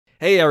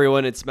Hey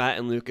everyone, it's Matt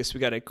and Lucas.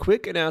 We got a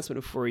quick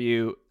announcement for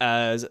you.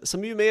 As some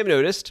of you may have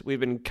noticed, we've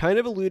been kind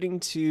of alluding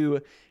to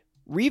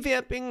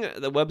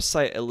revamping the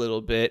website a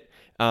little bit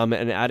and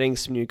adding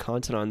some new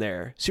content on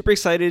there. Super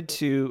excited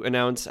to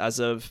announce as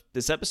of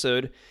this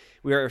episode,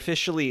 we are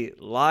officially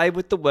live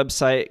with the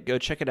website. Go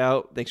check it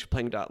out. Thanks for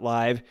playing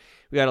 .live.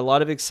 We got a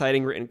lot of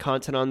exciting written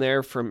content on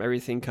there from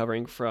everything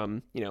covering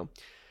from,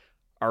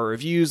 our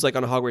reviews like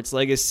on Hogwarts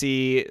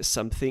Legacy,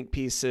 some think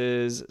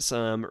pieces,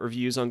 some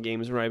reviews on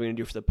games we're not even going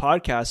to do for the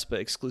podcast,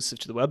 but exclusive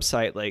to the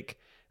website like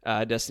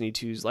Destiny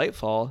 2's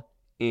Lightfall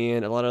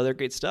and a lot of other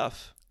great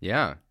stuff.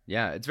 Yeah.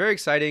 It's very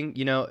exciting.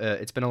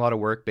 It's been a lot of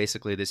work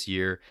basically this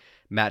year.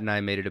 Matt and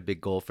I made it a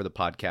big goal for the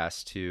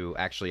podcast to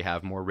actually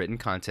have more written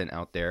content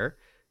out there.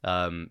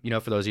 For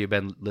those of you who've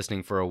been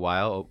listening for a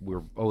while,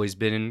 we've always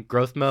been in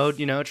growth mode,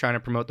 trying to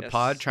promote the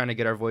pod, trying to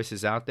get our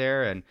voices out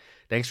there. And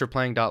thanks for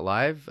playing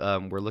 .live.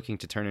 We're looking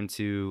to turn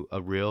into a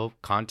real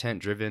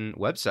content-driven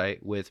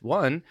website with,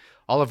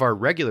 all of our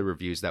regular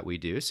reviews that we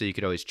do. So you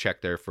could always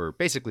check there for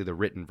basically the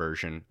written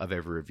version of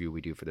every review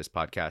we do for this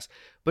podcast,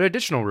 but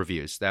additional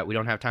reviews that we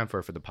don't have time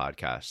for the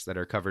podcast that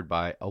are covered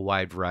by a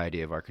wide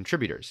variety of our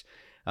contributors.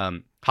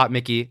 Hot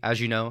Mickey, as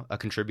you know, a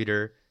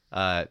contributor.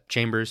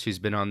 Chambers, who's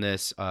been on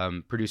this,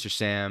 producer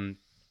Sam,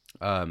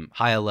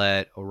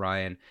 Hyalet,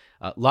 Orion,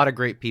 a lot of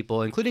great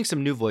people, including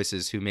some new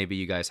voices who maybe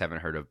you guys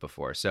haven't heard of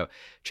before. So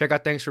check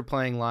out Thanks for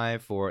Playing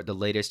Live for the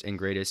latest and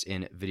greatest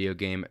in video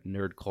game,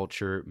 nerd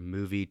culture,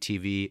 movie,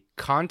 TV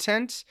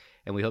content,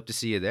 and we hope to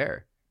see you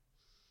there.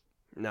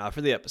 Now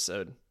for the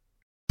episode.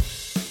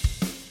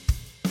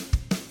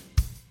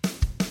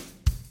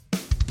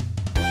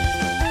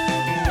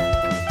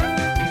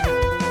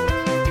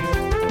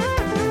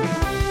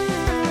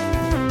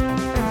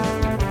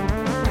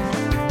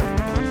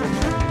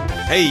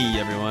 Hey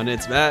everyone,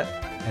 it's Matt.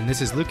 And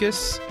this is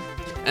Lucas.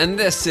 And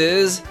this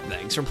is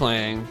Thanks for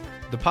Playing,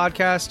 the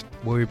podcast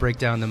where we break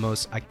down the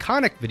most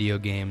iconic video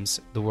games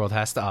the world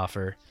has to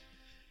offer.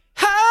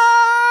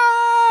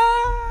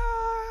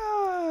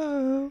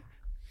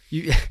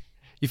 You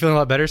feeling a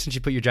lot better since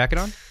you put your jacket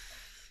on?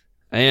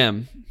 I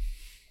am.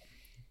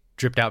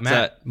 Dripped out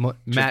Matt.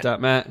 Dripped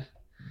out Matt.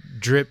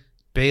 Drip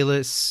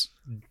Bayless.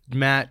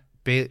 Matt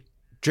Bayless.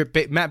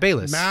 Matt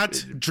Bayless.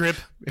 Matt Drip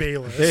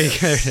Bayless. There you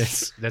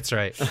go. That's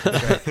right.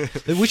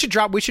 We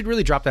should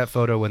really drop that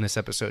photo when this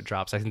episode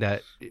drops. I think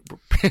that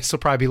this will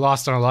probably be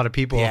lost on a lot of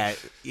people.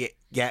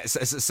 Yeah.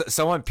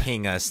 Someone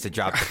ping us to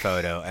drop the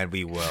photo, and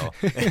we will.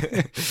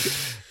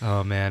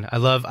 Oh man, I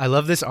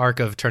love this arc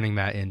of turning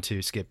Matt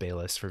into Skip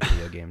Bayless for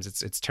video games.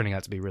 It's turning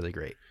out to be really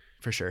great,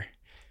 for sure.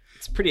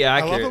 It's pretty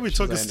accurate. I love that we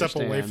took a step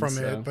away from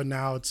it, but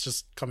now it's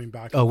just coming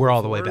back. Oh, we're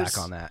all the way back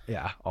on that.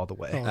 Yeah, all the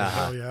way. Oh,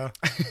 hell yeah.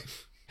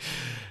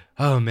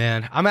 Oh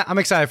man, I'm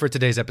excited for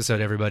today's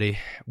episode, everybody.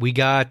 We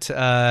got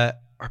our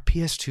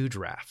PS2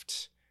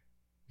 draft.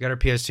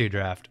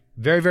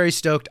 Very, very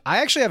stoked. I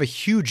actually have a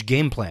huge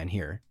game plan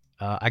here.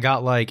 I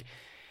got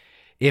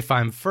if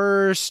I'm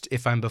first,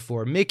 if I'm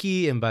before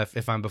Mickey, and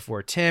if I'm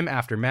before Tim,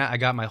 after Matt. I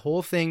got my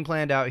whole thing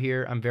planned out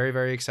here. I'm very,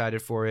 very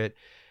excited for it.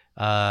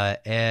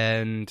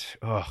 And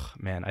oh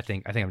man, I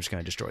think I'm just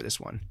gonna destroy this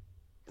one.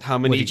 How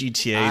many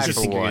GTAs do you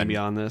think are gonna be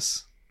on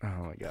this?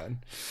 Oh my god.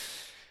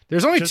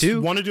 There's only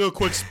two. Want to do a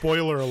quick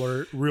spoiler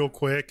alert real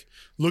quick.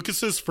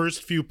 Lucas's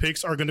first few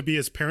picks are going to be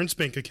his parents'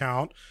 bank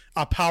account,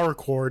 a power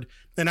cord,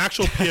 an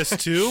actual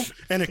PS2,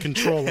 and a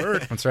controller.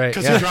 That's right.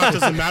 Because the draft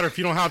doesn't matter if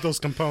you don't have those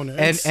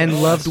components.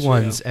 And loved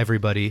ones,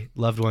 everybody.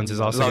 Loved ones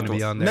is also going to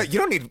be on there. No, you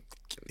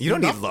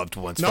don't need loved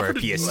ones for a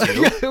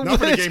PS2. Not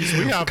for the games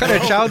we have. What kind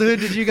of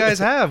childhood did you guys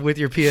have with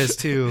your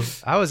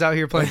PS2? I was out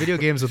here playing video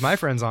games with my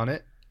friends on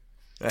it.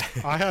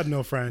 I had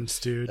no friends,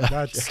 dude.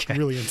 That's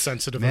really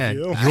insensitive Man,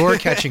 of you. You're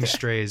catching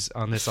strays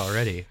on this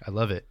already. I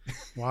love it.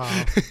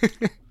 Wow.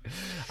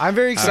 I'm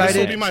very excited.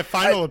 This will be my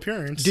final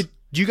appearance. Did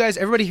you guys,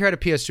 everybody here had a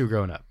PS2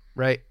 growing up,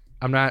 right?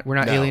 We're not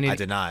alienating. I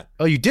did not.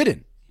 Oh, you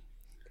didn't?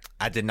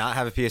 I did not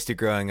have a PS2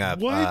 growing up.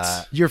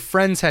 What? Your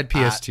friends had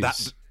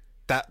PS2s.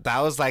 That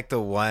was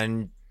the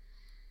one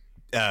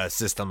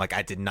system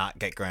I did not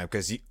get growing up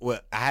because I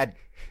had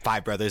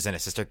 5 brothers and a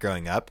sister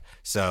growing up,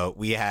 so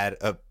we had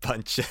a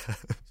bunch of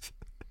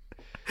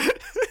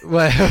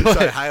What?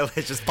 Sorry,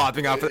 highlights just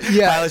popping off.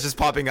 Yeah. Highlights just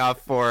popping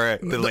off for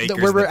the Lakers.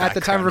 We're at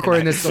the time of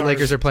recording this, the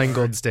Lakers are playing Sorry.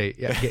 Golden State.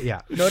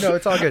 Yeah. No,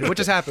 it's all good. What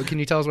just happened? Can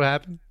you tell us what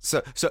happened?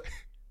 So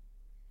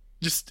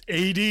Just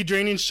AD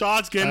draining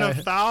shots, getting a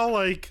foul.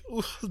 It's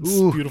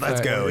beautiful.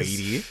 let's go,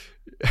 Nice.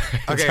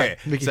 AD. Okay,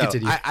 Mickey, so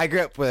continue. I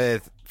grew up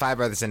with 5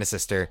 brothers and a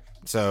sister,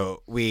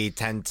 so we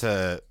tend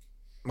to.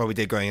 What we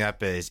did growing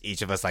up is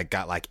each of us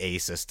got a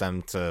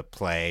system to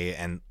play,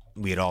 and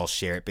we'd all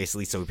share it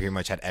basically. So we pretty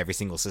much had every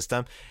single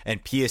system,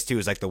 and PS2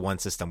 is the one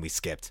system we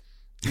skipped.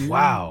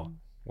 Wow,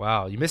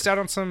 you missed out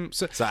on some.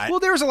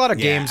 Well, there was a lot of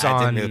games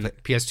on really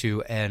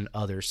PS2 and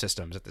other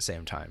systems at the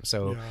same time.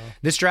 So Yeah.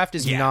 this draft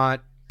is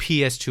not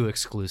PS2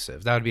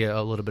 exclusive. That would be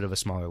a little bit of a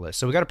smaller list.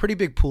 So we got a pretty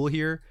big pool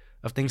here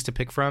of things to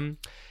pick from.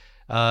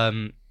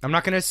 I'm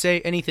not going to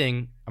say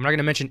anything. I'm not going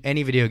to mention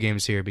any video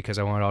games here because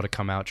I want it all to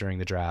come out during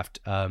the draft.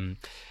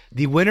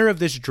 The winner of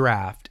this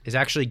draft is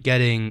actually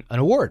getting an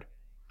award,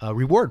 a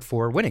reward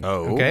for winning.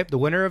 Oh. Okay. The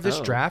winner of this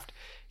draft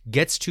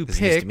gets to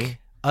This news to me. pick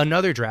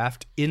another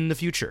draft in the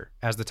future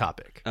as the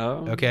topic.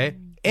 Oh. Okay.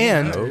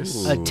 And Oh. a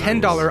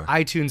 $10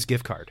 iTunes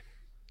gift card.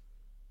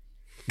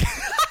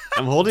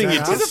 I'm holding you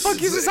Who to Who the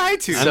fuck uses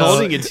iTunes? I'm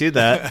holding you to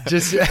that.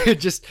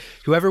 Just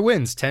whoever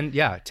wins,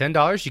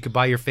 $10. You could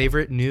buy your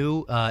favorite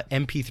new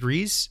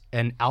MP3s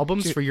and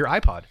albums for your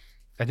iPod.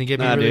 I think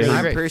it'd be Nah, really, dude. really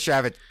I'm great. pretty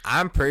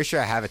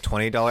sure I have a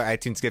 $20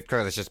 iTunes gift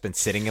card that's just been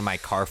sitting in my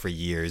car for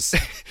years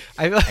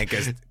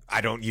because I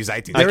don't use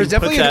iTunes. There was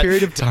can put definitely a that-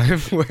 period of time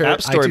where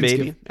App Store, iTunes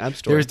baby. gift- App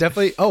Store. There was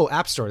definitely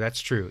App Store.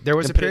 That's true. There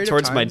was a put it period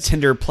towards of my time.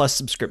 Tinder Plus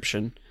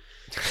subscription.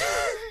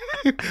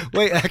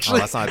 Wait, actually,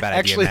 that's not a bad idea,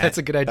 actually, Matt. that's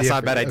a good idea. That's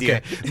not a bad for you.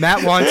 idea. Okay.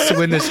 Matt wants to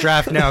win this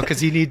draft now because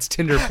he needs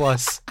Tinder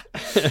Plus.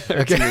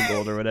 Or Tinder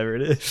Gold or whatever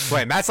it is.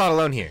 Wait, Matt's not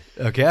alone here.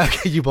 Okay,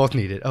 you both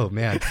need it. Oh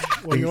man,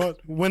 Well, you know what?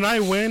 When I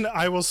win,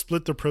 I will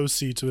split the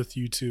proceeds with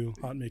you two,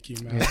 Hot Mickey,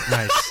 man.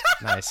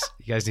 nice.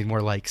 You guys need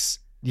more likes.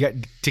 You got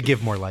to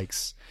give more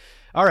likes.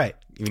 All right.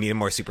 You need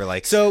more super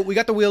likes. So we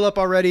got the wheel up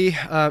already.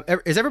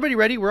 Is everybody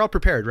ready? We're all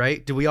prepared,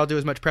 right? Did we all do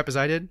as much prep as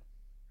I did?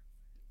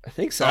 I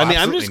think so. Oh, I mean,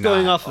 I'm absolutely just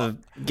going not. off of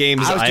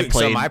games I was I doing- so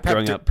played my prep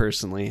growing to- up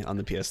personally on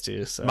the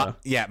PS2. So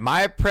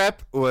my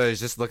prep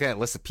was just looking at a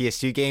list of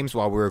PS2 games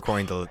while we were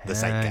recording the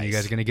site, And guys. you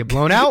guys are gonna get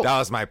blown out. That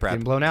was my prep.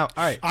 Getting blown out.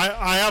 All right.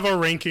 I have a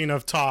ranking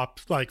of top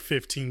like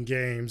 15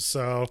 games,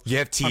 so You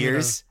have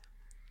tiers.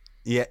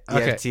 Yeah, you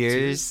Okay. have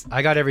tiers.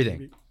 I got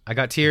everything. I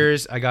got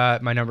tiers. I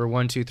got my number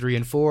 1, 2, 3,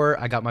 and 4.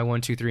 I got my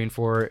 1, 2, 3, and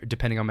 4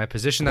 depending on my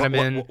position that I'm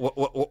in.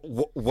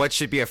 What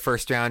should be a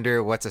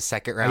firstrounder? What's a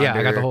second rounder? Yeah,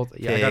 I got the whole.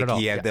 Yeah, I got it all.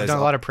 Yeah, Yeah, I've done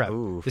a lot of prep.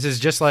 Ooh. This is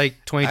just like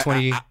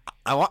 2020.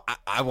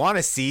 I want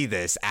to see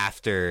this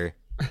after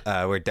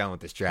we're done with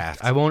this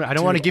draft. I won't. I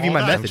don't want to give you all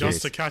my that method.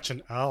 just here. to catch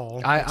an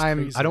L. I That's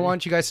crazy. don't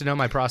want you guys to know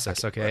my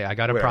process. Okay, I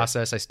got a Where?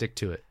 process. I stick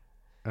to it.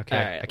 Okay,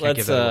 all I right, can't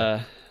give that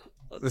away.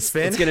 The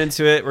spin. let's get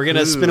into it. We're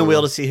gonna spin a wheel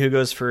Ooh. to see who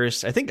goes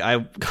first. I think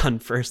I've gone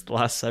first the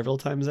last several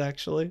times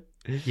actually.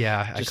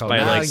 Yeah, I just call by,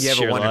 it. Now like, you have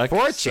a sheer 1 in luck,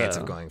 4 chance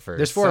so- of going first.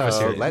 There's 4 of us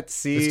So here. Let's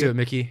see. Let's do it,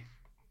 Mickey.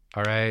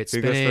 All right,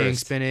 Who goes spinning,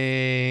 first?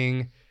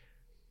 spinning.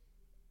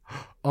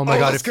 Oh my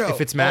god! let's go.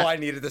 If it's Matt. Oh, I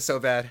needed this so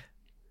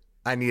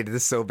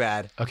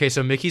bad. Okay,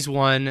 so Mickey's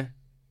 1.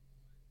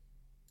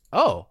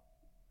 Oh,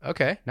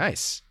 okay,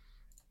 nice.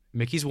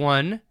 Mickey's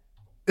 1.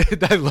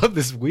 I love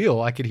this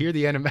wheel. I could hear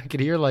the anime. I could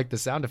hear like the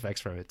sound effects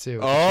from it too.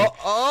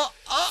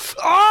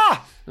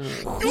 Ah!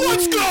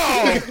 Let's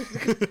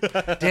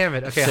go! Damn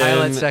it. Okay,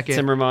 highlight second.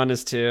 Timmerman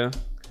is 2.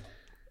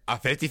 A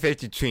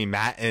 50-50 between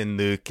Matt and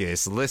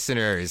Lucas.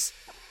 Listeners,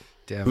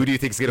 Damn who it. do you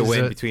think is going to This is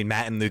win a- between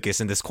Matt and Lucas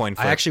in this coin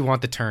flip? I actually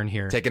want the turn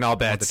here. Taking all I want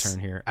the bets. turn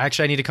here.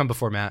 Actually, I need to come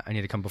before Matt. I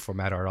need to come before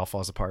Matt, or it all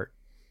falls apart.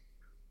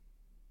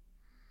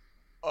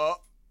 Oh,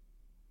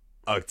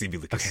 it's going to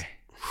be Lucas. Okay.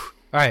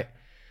 All right.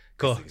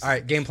 Cool. All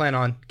right. Game plan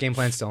on. Game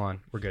plan still on.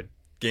 We're good.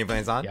 Game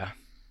plan's on? Yeah.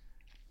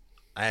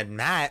 And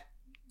Matt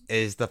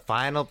is the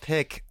final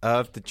pick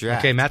of the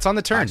draft. Okay. Matt's on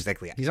the turn.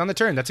 Exactly. He's on the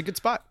turn. That's a good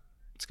spot.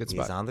 It's a good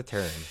spot. He's on the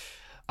turn.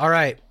 All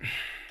right.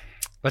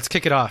 Let's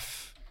kick it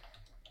off.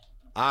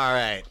 All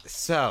right.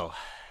 So,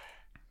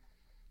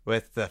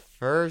 with the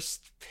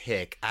first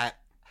pick,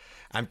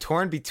 I'm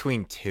torn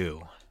between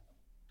 2.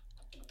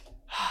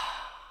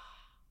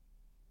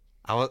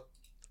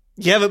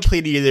 You haven't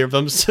played either of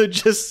them, so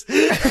just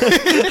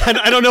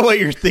I don't know what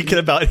you're thinking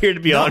about here, to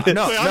be honest. Wait,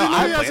 I didn't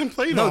know he hasn't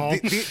played all.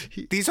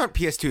 These aren't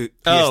PS2.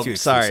 Oh, PS2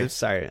 sorry.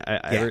 exclusives.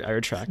 I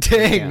retract.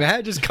 Dang, Yeah.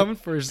 Matt, just coming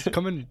for his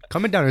coming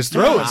down his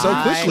throat so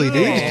quickly,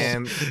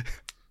 dude.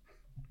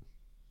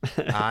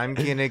 I'm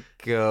gonna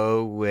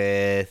go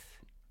with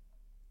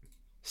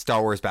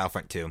Star Wars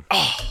Battlefront 2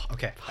 Oh,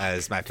 okay.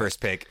 as my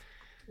first pick.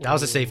 That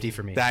was a safety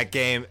for me. That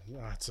game,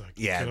 That's a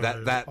yeah,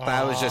 good- that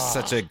was just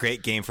such a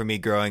great game for me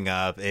growing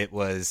up. It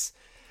was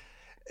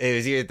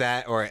either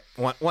that or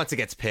once it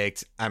gets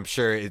picked, I'm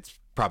sure it's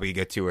probably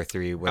go 2 or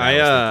 3. what was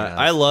thinking of.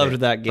 I loved But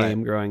that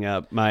game growing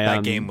up. My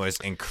That game was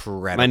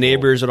incredible. my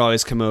neighbors would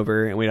always come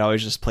over, and we'd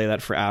always just play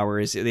that for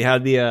hours. They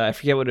had the I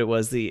forget what it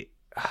was, the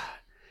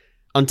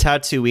on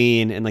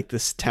Tatooine in like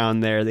this town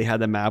there. They had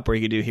the map where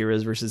you could do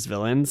heroes versus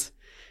villains.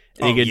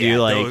 And you could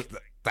do like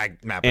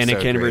that map was so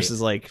Anakin great. versus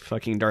like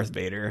fucking Darth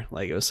Vader.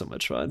 Like it was so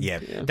much fun. Yeah.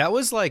 That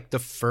was like the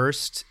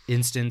first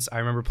instance I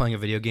remember playing a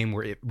video game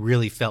where it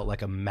really felt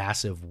like a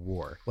massive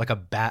war, like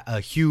a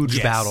huge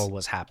Yes. battle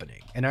was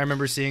happening. And I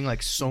remember seeing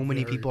like so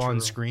many Very people on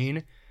true.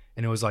 screen,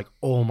 and it was like,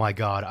 oh my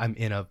god, I'm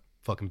in a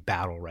fucking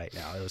battle right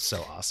now. It was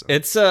so awesome.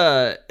 It's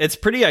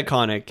pretty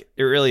iconic.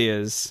 It really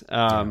is.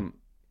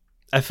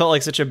 I felt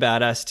like such a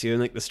badass too in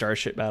like the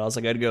starship battles.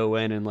 Like I'd go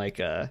in and like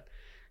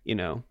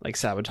like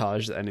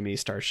sabotage the enemy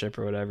starship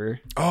or whatever.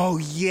 Oh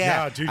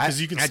yeah, Yeah, dude, 'cause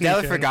you can I sneak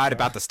never in. forgot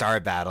about the star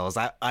battles.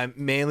 I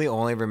mainly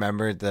only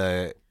remembered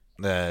the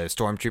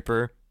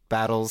stormtrooper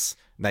battles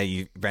that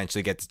you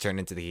eventually get to turn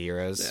into the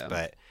heroes. Yeah.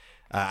 But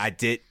I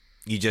did.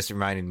 You just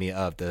reminded me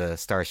of the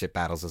starship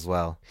battles as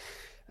well.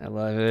 I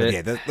love But it.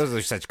 yeah, those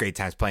are such great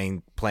times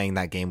playing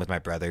that game with my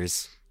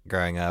brothers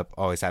growing up.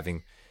 Always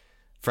having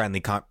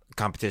friendly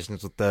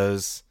competitions with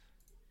those.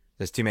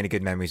 There's too many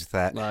good memories with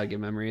that. A lot of good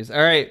memories.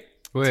 All right.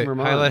 Wait,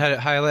 Timbermont.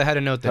 highlight had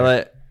a note there.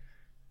 Highlight.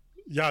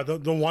 Yeah,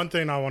 the one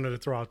thing I wanted to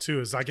throw out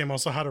too is that game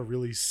also had a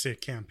really sick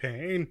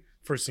campaign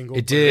for single.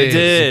 It player.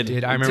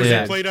 did. I remember did.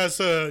 that. You played as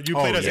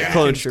Anakin's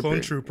Clone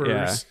clone Trooper. troopers.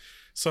 Yeah.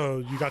 So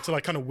you got to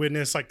like kind of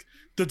witness like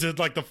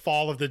the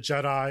fall of the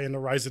Jedi and the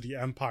rise of the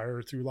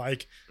Empire through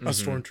like a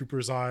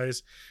stormtrooper's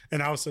eyes.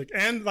 And I was like,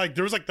 and like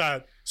there was like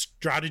that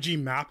strategy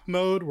map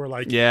mode where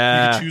like you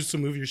could choose to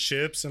move your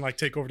ships and like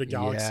take over the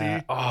galaxy.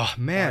 Yeah. Oh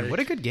man, Like- what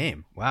a good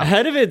game! Wow.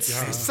 Ahead of its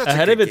Yeah. Such a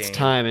ahead good of its game.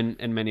 time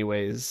in many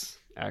ways,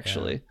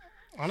 actually.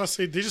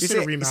 Honestly, they just You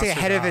need to say, remaster you say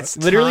ahead of that. its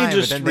Literally time,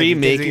 just but then they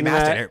remaking remastered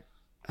that. it.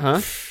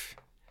 Huh?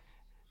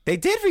 They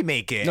did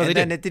remake it, No, they and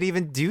then did. it didn't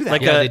even do that.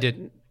 Like Yeah, a- they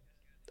did.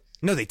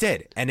 No, they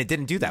did, and it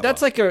didn't do that.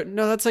 That's well.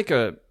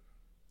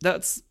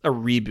 that's a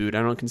reboot.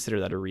 I don't consider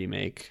that a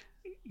remake.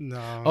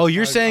 No. Oh,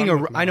 you're saying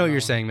I'm looking I know at what you're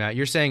that saying, Matt.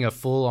 You're saying a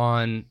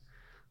full-on,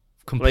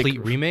 complete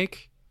Like-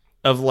 remake.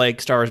 Of like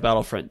Star Wars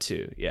Battlefront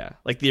 2, yeah,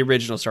 like the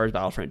original Star Wars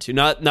Battlefront 2,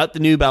 not the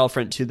new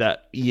Battlefront 2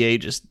 that EA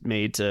just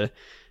made to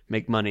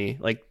make money,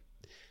 like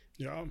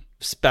Yeah.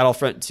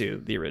 Battlefront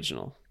 2, the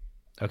original.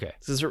 Okay.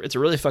 It's a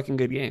really fucking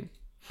good game.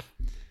 All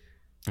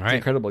It's an right.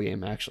 incredible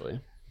game,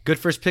 actually. Good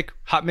first pick,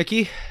 Hot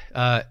Mickey.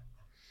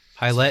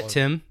 Highlight,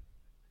 Tim.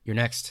 You're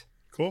next.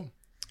 Cool.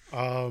 I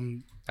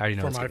already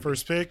know. For it's my gonna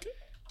first pick.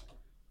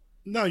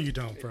 No, you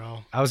don't, bro.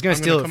 be. I was gonna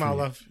I'm steal gonna it come from out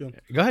you. left field.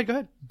 Go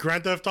ahead.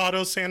 Grand Theft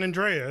Auto San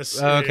Andreas.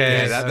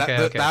 Okay. is Yeah,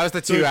 Okay. that was the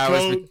two the I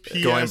was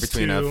GOAT going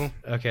between of. PS2,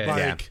 Okay. Like,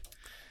 Yeah.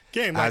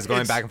 game. I Like, was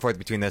going it's- back and forth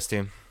between those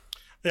two.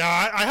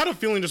 Yeah, I had a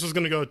feeling this was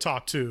going to go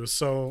top two.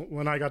 So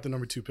when I got the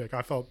number 2 pick,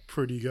 I felt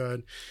pretty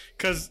good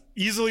because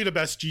easily the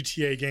best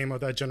GTA game of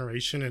that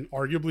generation and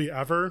arguably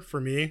ever for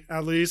me,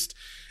 at least.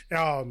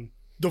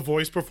 The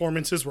voice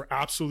performances were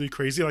absolutely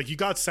crazy. Like you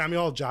got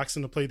Samuel L.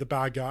 Jackson to play the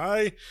bad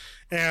guy,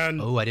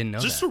 and Oh, I didn't know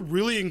just that. a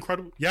really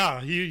incredible. Yeah,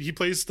 he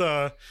plays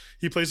a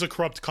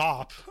corrupt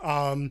cop.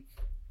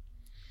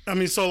 I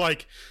mean, so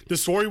like the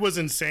story was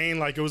insane.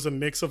 Like it was a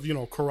mix of,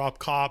 corrupt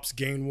cops,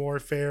 gang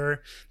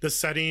warfare, the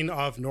setting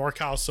of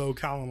NorCal,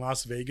 SoCal, and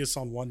Las Vegas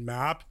on one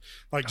map.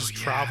 Like just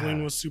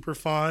traveling was super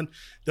fun.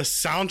 The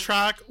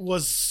soundtrack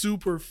was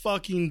super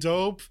fucking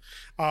dope.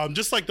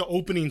 Just like the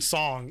opening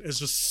song is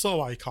just so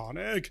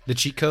iconic. The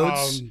cheat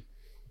codes,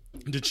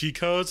 The cheat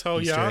codes,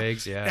 hell Easter yeah.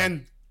 eggs, yeah.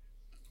 And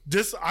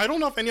this, I don't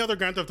know if any other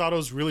Grand Theft Auto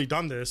has really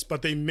done this,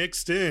 but they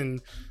mixed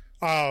in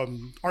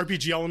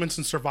RPG elements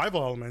and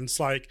survival elements,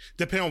 like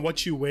depending on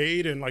what you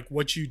weighed and like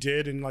what you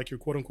did in like your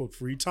quote unquote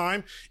free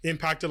time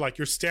impacted like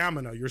your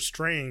stamina, your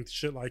strength,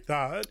 shit like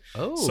that.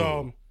 Oh.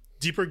 So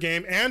deeper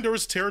game, and there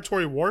was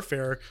territory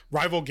warfare.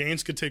 Rival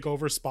gangs could take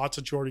over spots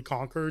that you already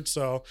conquered.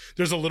 So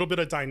there's a little bit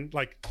of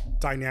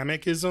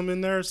dynamicism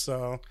in there.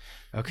 So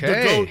okay. the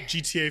GOAT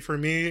GTA for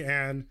me,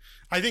 and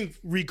I think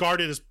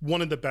regarded as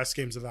one of the best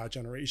games of that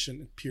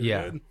generation.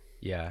 Period.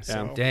 Yeah.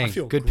 So Dang. I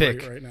feel Good great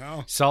pick. right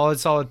now.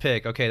 Solid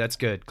pick. Okay, that's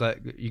good.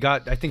 Glad you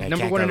got. I think Yeah,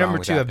 number can't 1 go and wrong number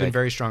with 2 that have been pick.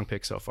 very strong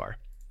picks so far.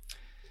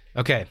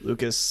 Okay,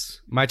 Lucas,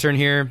 my turn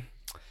here.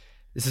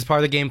 This is part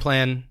of the game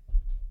plan.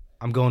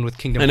 I'm going with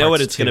Kingdom I Hearts know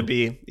what it's 2. going to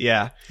be.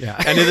 Yeah. Yeah.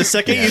 I knew the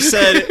second you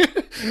said it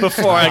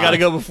before, I got to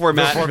go before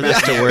Matt for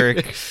this to work.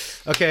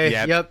 Okay.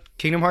 Yep. Yep.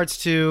 Kingdom Hearts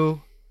 2.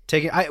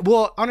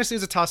 Honestly,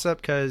 it's a toss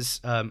up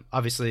because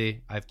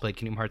obviously I've played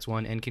Kingdom Hearts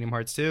 1 and Kingdom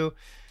Hearts 2.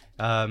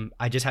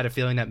 I just had a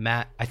feeling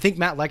that I think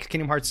Matt liked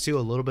Kingdom Hearts 2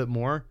 a little bit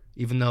more,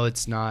 even though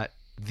it's not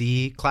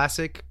the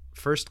classic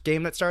first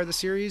game that started the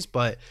series.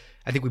 But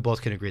I think we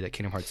both can agree that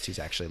Kingdom Hearts 2 is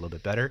actually a little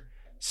bit better.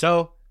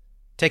 So,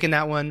 taking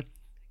that one.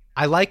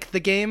 I like the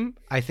game.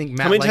 I think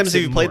Matt. How many likes times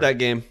have it you played more. that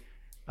game?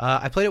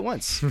 I played it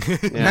once. Yeah,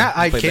 Matt,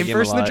 I played that came game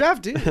first a in the lot.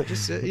 draft, dude.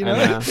 Just you know,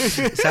 I know. this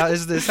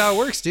is how it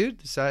works, dude.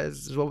 This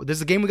is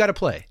the game we got to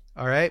play.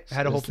 All right, I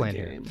had a whole Just the plan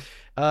here.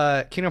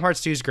 game. Kingdom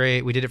Hearts 2 is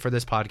great. We did it for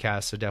this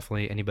podcast, so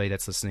definitely anybody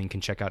that's listening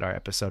can check out our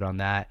episode on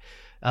that.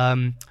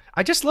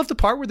 I just love the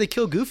part where they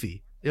kill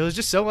Goofy. It was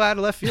just so out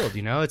of left field,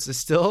 you know. It's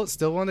still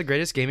one of the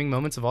greatest gaming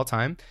moments of all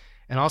time.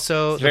 And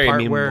also It's a the very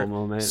part memeable where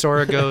moment.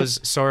 Sora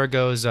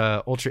goes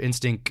Ultra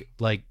Instinct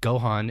like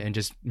Gohan and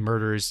just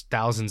murders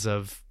thousands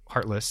of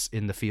Heartless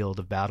in the field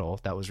of battle.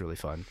 That was really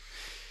fun.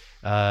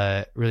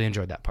 Really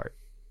enjoyed that part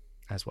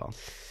as well.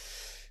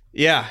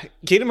 Yeah,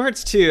 Kingdom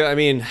Hearts 2, I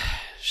mean,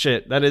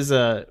 shit, that is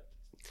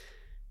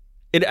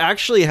it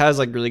actually has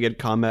like really good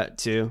combat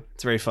too.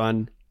 It's very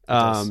fun.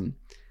 does.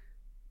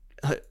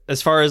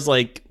 As far as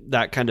like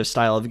that kind of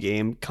style of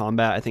game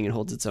combat, I think it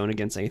holds its own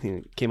against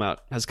anything that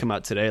has come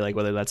out today, like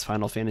whether that's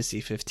Final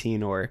Fantasy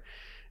 15 or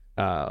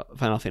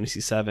Final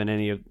Fantasy 7,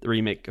 any of the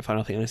remake of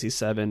Final Fantasy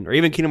 7, or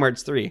even Kingdom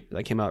Hearts 3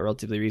 that came out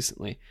relatively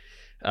recently.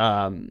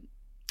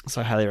 So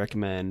I highly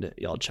recommend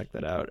y'all check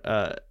that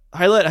out.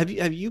 Highlight,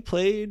 have you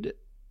played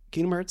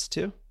Kingdom Hearts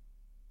 2?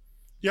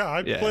 Yeah,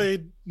 I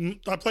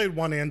played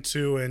 1 and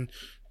 2, and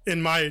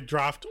in my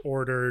draft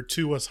order,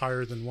 2 was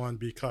higher than 1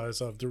 because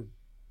of the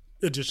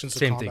additions to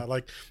Same combat. thing.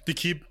 Like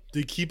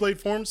the Keyblade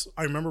forms,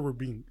 I remember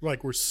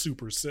were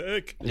super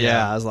sick.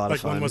 Yeah, it was a lot of Like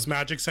fun. one was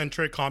magic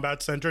centric,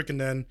 combat centric, and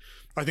then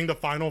I think the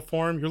final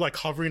form, you're like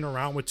hovering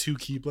around with 2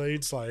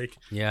 Keyblades, like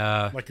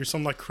you're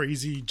some like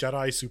crazy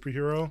Jedi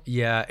superhero.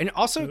 Yeah, and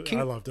also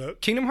I loved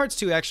it. Kingdom Hearts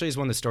 2 actually is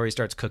when the story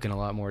starts cooking a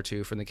lot more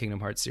too from the Kingdom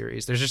Hearts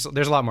series. There's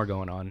a lot more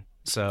going on.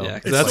 So Yeah,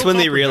 'cause It's that's so when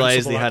they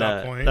realized they comprehensible had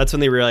at that point. That's when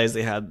they realized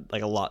they had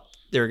like a lot.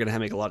 They were gonna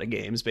make a lot of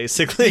games,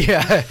 basically.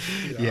 yeah.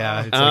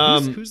 It's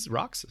like, who's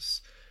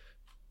Roxas?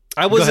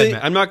 I Go ahead, wasn't.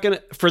 Matt. I'm not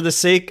gonna, for the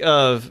sake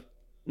of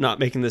not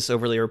making this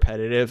overly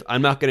repetitive,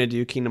 I'm not gonna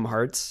do Kingdom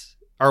Hearts.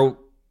 Or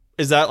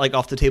is that like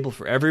off the table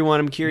for everyone?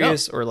 I'm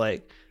curious, or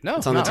like No,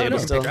 it's on the table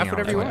still. Draft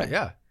whatever you Okay. want.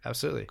 Yeah,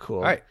 absolutely. Cool.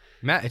 All right,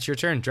 Matt, it's your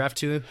turn. Draft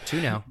two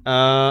now.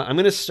 I'm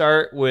gonna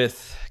start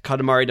with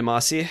Katamari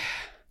Damacy.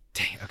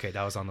 Dang. Okay,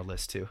 that was on the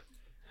list too.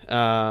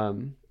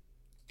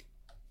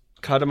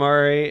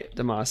 Katamari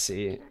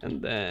Damacy,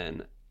 and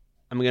then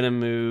I'm gonna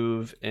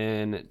move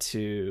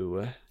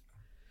into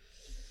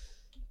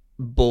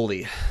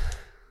Bully.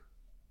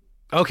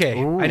 Okay,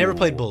 I never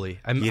played Ooh. Bully.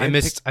 I didn't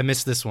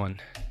missed this one.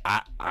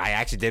 I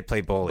actually did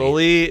play Bully.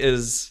 Bully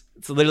it's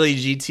literally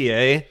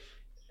GTA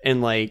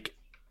and like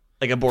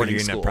a But boarding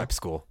you're in school. a prep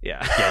school.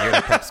 Yeah. Yeah, you're in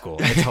a prep school.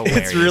 It's hilarious.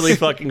 It's really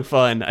fucking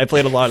fun. I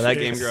played a lot of that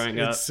game It's- growing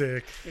up. It's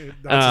sick.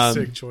 That's a Um,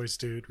 sick choice,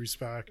 dude.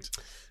 Respect.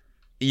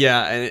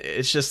 Yeah, and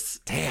it's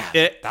just Damn.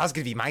 It- that was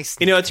gonna be my.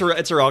 you know, it's a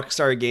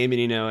Rockstar game,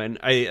 and and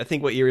I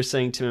think what you were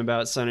saying to him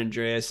about San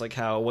Andreas, like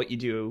how what you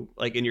do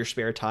like in your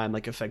spare time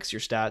like affects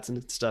your stats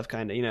and stuff,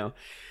 kind of.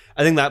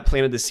 I think that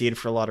planted the seed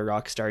for a lot of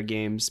Rockstar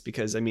games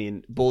because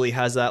Bully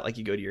has that. Like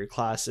you go to your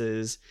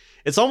classes,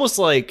 it's almost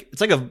like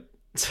it's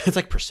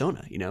like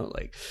Persona,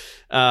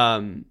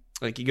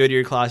 like you go to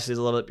your classes,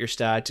 level up your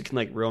stats. You can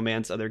like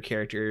romance other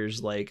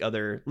characters, like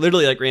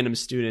literally like random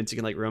students. You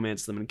can like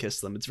romance them and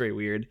kiss them. It's very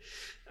weird.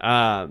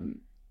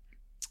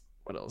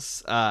 What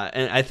else?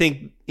 And I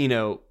think,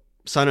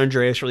 San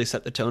Andreas really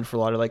set the tone for a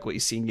lot of like what you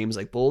see in games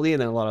like Bully,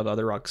 and then a lot of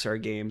other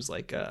Rockstar games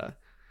like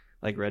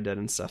Red Dead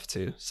and stuff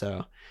too.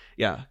 So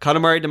yeah,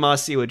 Katamari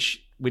Damacy,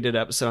 which we did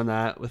an episode on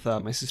that with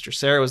my sister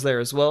Sarah was there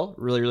as well.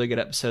 Really, really good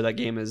episode. That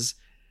game is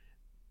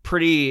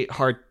pretty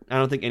hard. I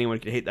don't think anyone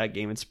could hate that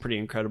game. It's pretty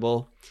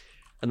incredible.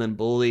 And then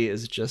Bully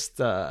is just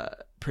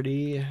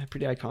pretty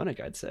iconic,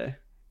 I'd say.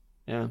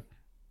 Yeah.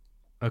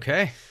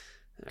 Okay.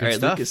 All right,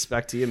 stuff. Lucas,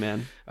 back to you,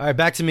 man. All right,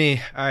 back to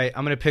me. All right,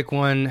 I'm going to pick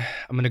one.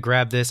 I'm going to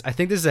grab this. I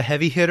think this is a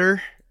heavy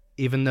hitter,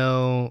 even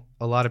though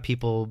a lot of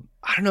people,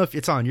 I don't know if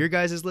it's on your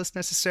guys' list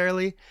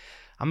necessarily.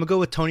 I'm going to go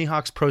with Tony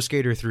Hawk's Pro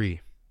Skater 3.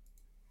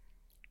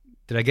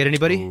 Did I get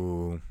anybody?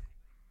 Ooh.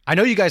 I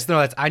know you guys know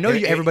that. I know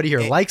everybody here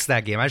it- likes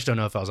that game. I just don't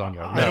know if I was on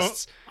your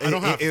list. I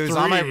don't have It was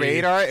on my 3.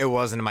 radar. It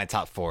wasn't in my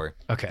top 4.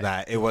 Okay.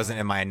 That it wasn't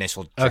in my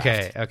initial draft.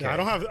 Okay. Yeah, I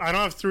don't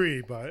have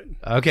 3, but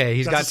Okay,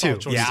 he's got That's a solid 2.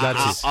 choice. He's Yeah.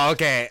 got 2.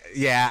 Okay.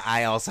 Yeah,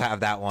 I also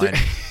have that one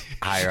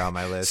higher on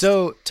my list.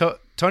 So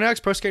Tony Hawk's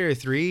Pro Skater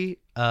 3,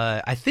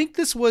 I think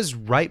this was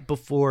right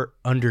before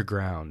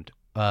Underground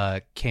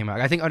came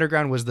out. I think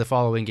Underground was the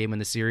following game in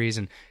the series,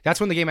 and that's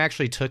when the game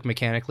actually took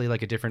mechanically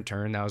like a different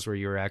turn. That was where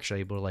you were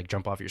actually able to like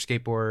jump off your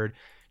skateboard,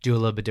 do a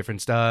little bit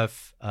different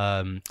stuff.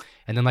 And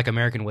then like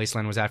American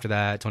Wasteland was after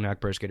that, Tony Hawk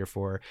Pro Skater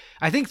 4.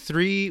 I think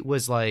 3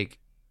 was like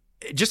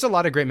just a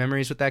lot of great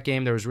memories with that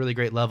game. There was really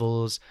great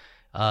levels.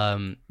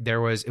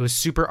 It was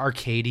super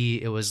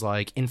arcadey. It was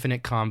like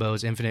infinite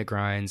combos, infinite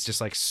grinds,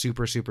 just like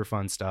super, super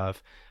fun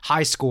stuff.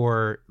 High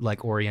score,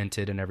 like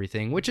oriented and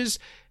everything, which is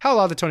how a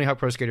lot of the Tony Hawk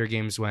Pro Skater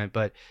games went.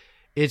 But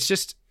it's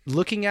just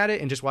looking at it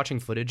and just watching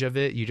footage of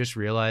it, you just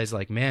realize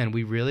like, man,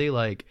 we really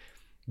like,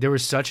 there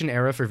was such an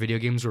era for video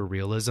games where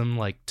realism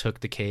like took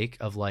the cake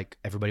of like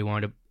everybody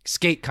wanted to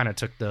skate, kind of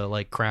took the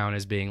like crown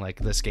as being like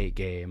the skate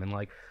game, and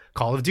like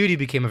Call of Duty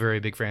became a very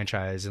big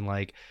franchise and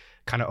like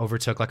kind of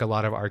overtook like a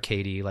lot of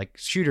arcadey like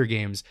shooter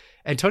games.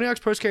 And Tony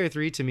Hawk's Pro Skater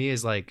 3 to me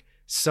is like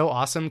so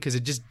awesome because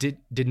it just did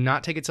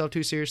not take itself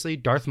too seriously.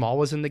 Darth Maul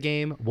was in the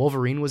game,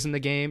 Wolverine was in the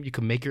game, you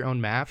could make your own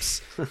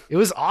maps. It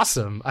was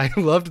awesome. I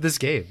loved this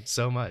game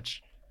so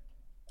much.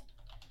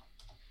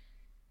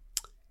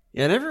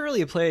 Yeah, I never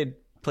really played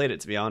it,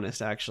 to be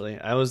honest. Actually,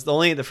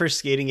 the first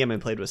skating game I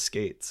played was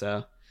Skate,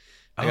 so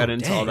I got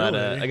into all that.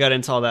 really? I got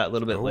into all that a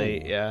little bit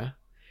late. Yeah,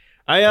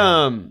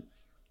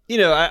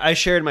 I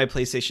shared my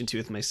PlayStation 2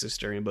 with my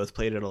sister, and we both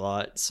played it a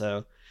lot.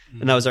 So,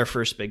 and that was our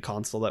first big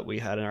console that we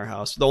had in our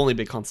house, the only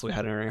big console we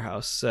had in our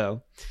house.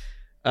 So,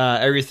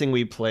 everything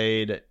we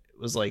played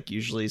was like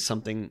usually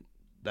something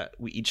that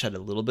we each had a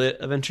little bit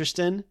of interest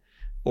in,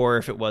 or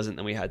if it wasn't,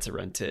 then we had to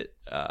rent it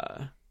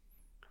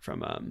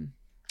from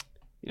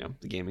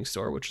the gaming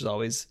store, which was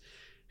always,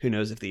 who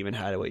knows if they even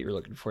had it, what you were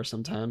looking for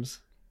sometimes.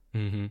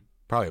 Mm-hmm.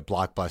 Probably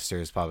Blockbuster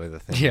is probably the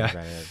thing. Yeah. we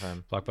rented it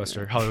from.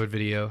 Blockbuster, Hollywood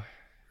Video.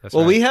 That's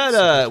Well,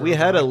 right. we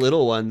had a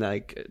little one,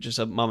 like just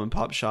a mom and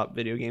pop shop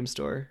video game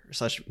store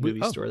 /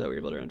 movie store that we were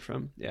able to rent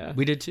from. Yeah,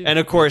 We did too. and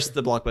of course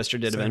the Blockbuster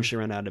did Same. eventually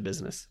run out of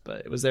business,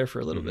 but it was there for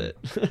a little bit.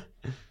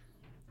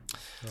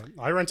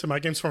 I rented my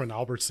games from an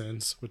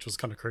Albertsons, which was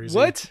kind of crazy.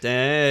 What?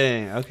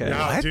 Dang. Okay.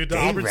 Yeah, What? dude, the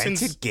They Albertsons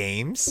rented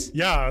games?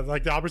 Yeah,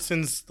 like the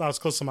Albertsons that was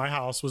close to my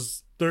house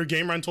was their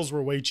game rentals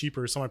were way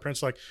cheaper. So my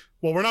parents were like,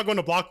 well, we're not going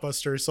to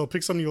Blockbuster, so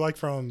pick something you like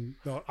from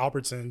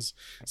Albertsons.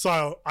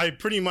 So I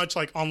pretty much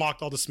like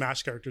unlocked all the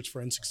Smash characters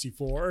for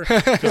N64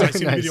 because I seem to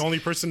be Nice. the only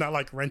person that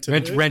like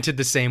rented it. Rented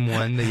the same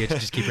one that you have to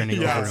just keep renting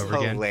Yeah. over and over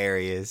again.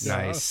 Hilarious. Yeah.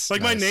 Nice.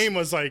 Like my nice. name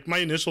was like my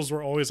initials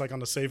were always like on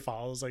the save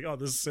file. I was like, oh,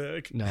 this is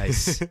sick.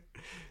 Nice.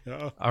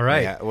 Yeah. All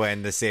right. Yeah,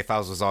 when the save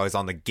files was always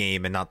on the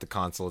game and not the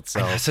console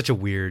itself. That's such a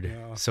weird,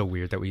 Yeah. so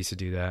weird that we used to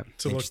do that.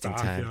 To look Interesting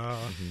back, time. yeah,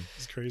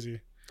 it's crazy.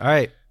 All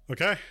right.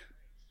 Okay.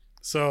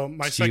 So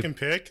my So you- second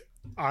pick,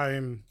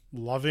 I'm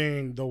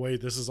loving the way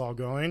this is all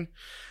going.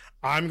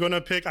 I'm going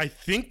to pick, I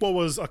think, what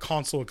was a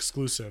console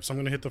exclusive. So I'm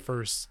going to hit the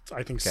first,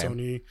 I think, Okay.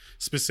 Sony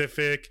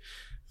specific.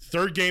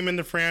 Third game in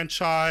the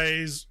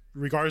franchise,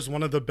 regards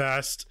one of the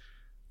best.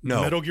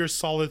 No. Metal Gear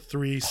Solid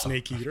 3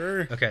 Snake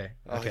Eater. Okay.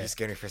 Oh, Okay. you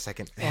scared me for a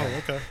second.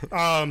 Oh,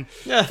 okay.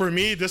 Yeah. For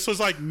me, this was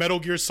like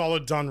Metal Gear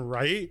Solid done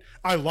right.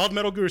 I love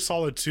Metal Gear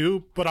Solid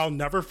 2, but I'll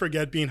never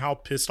forget being how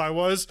pissed I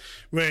was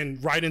when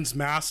Raiden's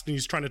masked and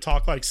he's trying to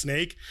talk like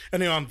Snake,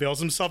 and then he unveils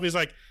himself and he's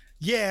like,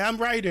 "Yeah, I'm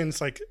Raiden." It's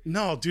like,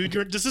 no,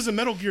 dude, this isn't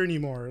Metal Gear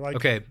anymore. Like,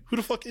 Okay. who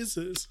the fuck is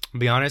this? I'll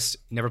be honest,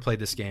 never played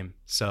this game,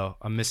 so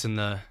I'm missing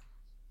the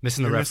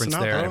You're reference missing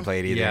out, there. I didn't play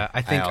it either. Yeah,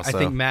 I think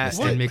also Matt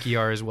missed and it. Mickey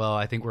are as well.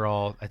 I think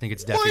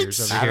it's deaf What?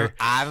 ears over I, here. don't-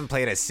 I haven't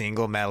played a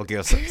single Metal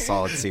Gear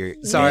Solid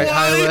series. Sorry, What?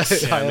 Hyla. Yeah,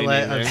 me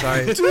Hyla, I'm neither.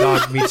 sorry.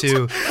 Dog, me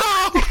too.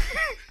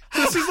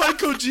 This is like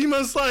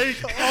Kojima's like,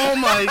 oh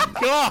my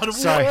god,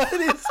 Sorry. what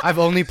is? I've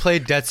only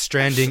played Death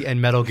Stranding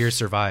and Metal Gear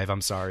Survive.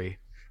 I'm sorry.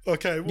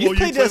 Okay, well, You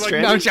played Death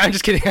No, I'm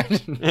just kidding.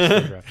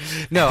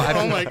 No,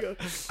 Oh my god.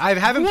 I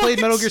haven't played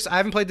What? Metal Gear. I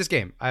haven't played this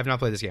game. I have not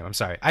played this game. I'm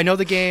sorry. I know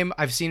the game.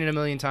 I've seen it a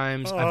million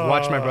times. I've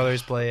watched my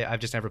brothers play it. I've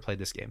just never played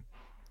this game.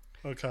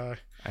 Okay.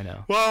 I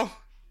know. Well,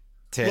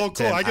 Tim, cool.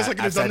 Tim, I guess I could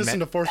have I've done said this ma- in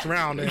the fourth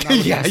round. And I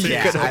was Yeah, gonna say you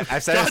it, could so-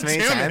 I've said this God many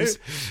damn it. times.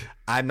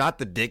 I'm not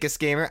the biggest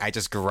gamer. I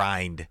just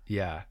grind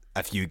Yeah.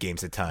 a few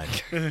games a ton.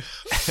 You And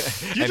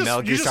just- Metal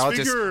you Gear just Solid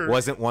figure- just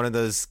wasn't one of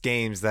those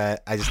games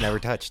that I just never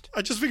touched.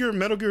 I just figure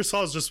Metal Gear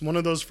Solid is just one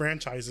of those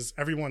franchises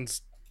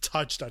everyone's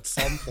touched at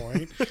some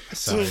point.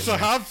 So to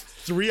have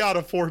 3 out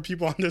of 4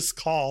 people on this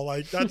call,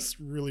 like that's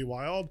really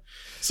wild.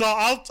 So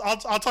I'll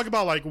talk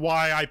about like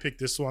why I picked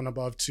this one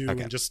above 2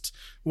 Okay. and just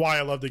why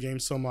I love the game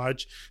so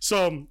much.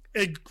 So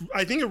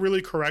I think it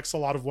really corrects a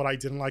lot of what I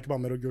didn't like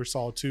about Metal Gear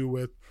Solid 2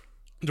 with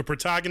the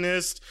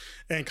protagonist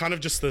and kind of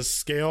just the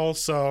scale.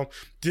 So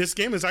this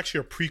game is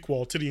actually a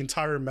prequel to the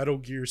entire Metal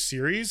Gear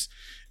series.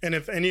 And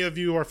if any of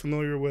you are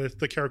familiar with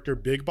the character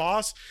Big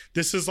Boss,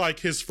 this is like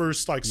his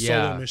first like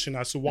Yeah. solo mission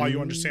as to why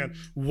you understand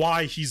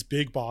why he's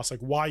Big Boss, like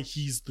why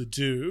he's the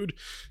dude.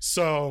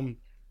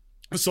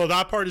 So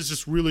that part is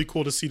just really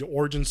cool to see the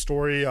origin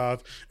story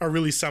of a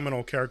really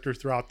seminal character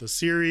throughout the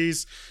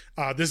series.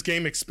 This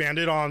game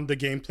expanded on the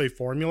gameplay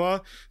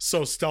formula.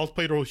 So stealth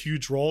played a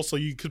huge role. So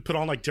you could put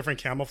on like different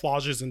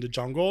camouflages in the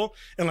jungle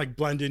and like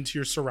blend into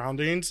your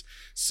surroundings.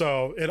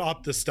 So it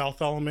upped the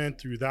stealth element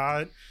through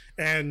that.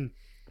 And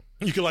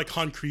you could like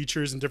hunt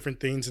creatures and different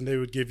things and they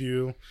would give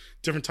you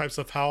different types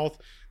of health.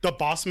 The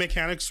boss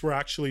mechanics were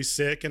actually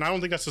sick, and I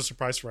don't think that's a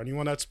surprise for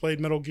anyone that's played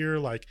Metal Gear,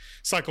 like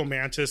Psycho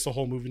Mantis, the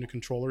whole moving to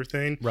controller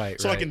thing.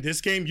 Right, So like right. in this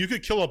game, you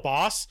could kill a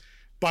boss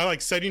by like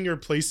setting your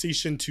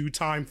PlayStation 2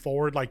 time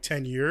forward like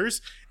 10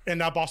 years,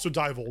 and that boss would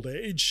die of old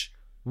age.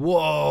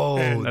 Whoa,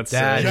 And that is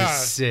That's sick. Yeah.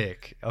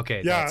 sick. Okay.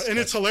 Yeah, that's- and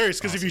it's that's hilarious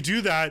because if awesome. you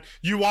do that,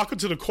 you walk up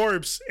to the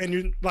corpse and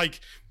you like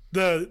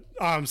the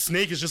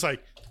snake is just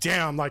like,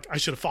 damn, like I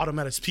should have fought him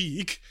at his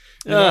peak.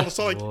 You know?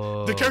 So like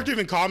Whoa. the character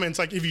even comments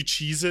like if you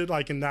cheese it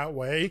like in that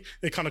way,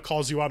 it kind of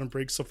calls you out and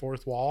breaks the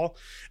fourth wall.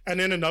 And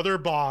then another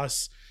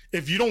boss,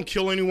 if you don't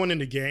kill anyone in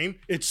the game,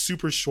 it's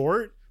super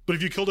short. But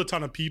if you killed a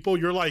ton of people,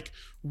 you're like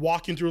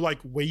walking through like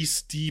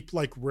waist deep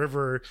like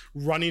river,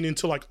 running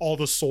into like all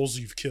the souls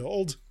you've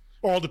killed.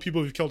 Or all the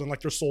people you've killed and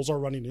like their souls are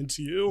running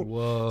into you.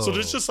 Whoa. So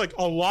there's just like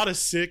a lot of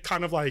sick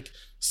kind of like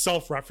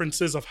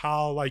self-references of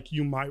how like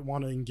you might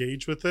want to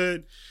engage with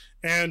it.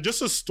 And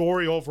just a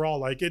story overall,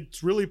 like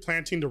it's really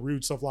planting the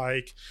roots of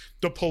like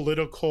the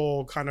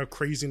political kind of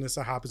craziness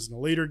that happens in the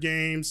later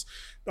games.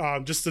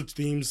 Just the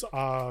themes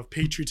of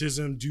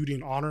patriotism, duty,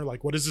 and honor.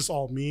 Like, what does this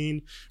all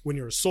mean when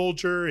you're a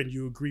soldier and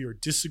you agree or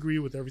disagree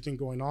with everything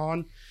going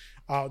on?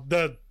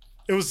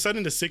 It was set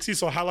in the 60s,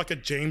 so it had like a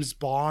James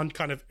Bond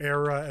kind of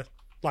era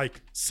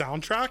like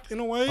soundtrack in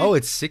a way. Oh,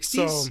 it's 60s?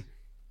 So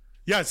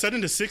yeah, it's set in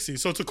the 60s.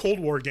 So it's a Cold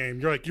War game.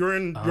 You're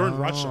in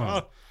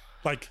Russia.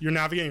 Like you're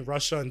navigating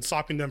Russia and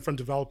stopping them from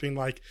developing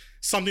like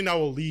something that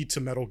will lead to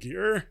Metal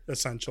Gear,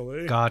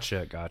 essentially.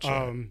 Gotcha.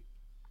 So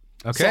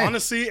Okay.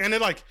 honestly, and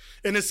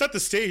it set the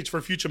stage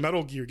for future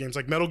Metal Gear games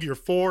like Metal Gear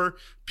 4,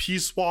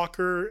 Peace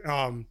Walker,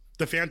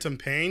 The Phantom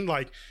Pain.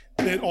 Like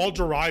it all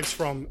derives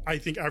from I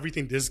think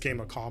everything this game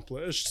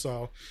accomplished.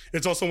 So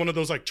it's also one of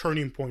those like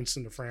turning points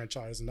in the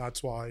franchise, and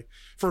that's why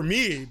for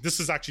me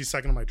this is actually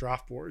second on my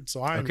draft board.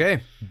 So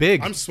Okay.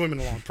 Big. I'm swimming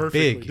along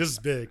perfectly. Big. This is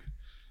big.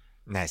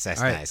 Nice. All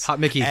right, Nice. Hot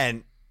Mickey.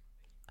 And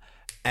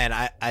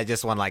I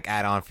just want to like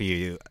add on for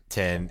you,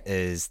 Tim,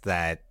 is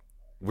that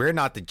we're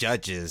not the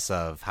judges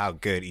of how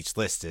good each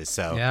list is.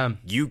 So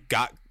you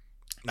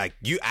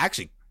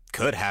actually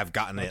could have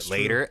gotten it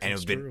later, and it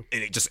would have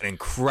been just an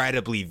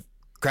incredibly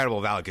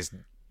incredible value because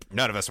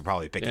none of us would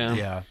probably pick it.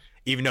 Yeah.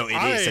 Even though it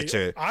is such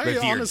a I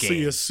revered honestly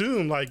game.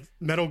 assume like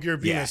Metal Gear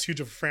being as huge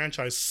of a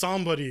franchise,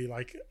 somebody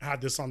like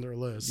had this on their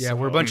list. Yeah,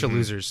 we're a bunch of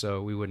losers,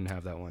 so we wouldn't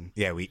have that one.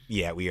 Yeah, we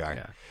are.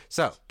 Yeah.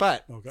 So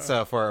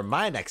for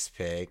my next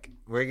pick,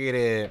 we're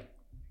gonna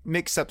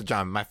mix up the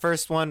genre. My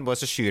first one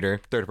was a shooter,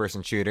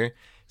 third-person shooter.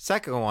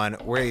 Second one,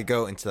 we're gonna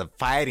go into the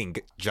fighting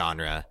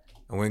genre,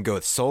 and we're gonna go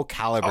with Soul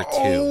Calibur 2.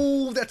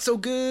 Oh, that's so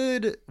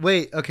good.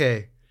 Wait,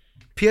 okay.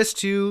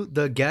 PS2,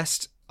 the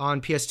guest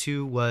on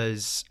PS2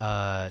 was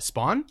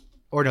Spawn?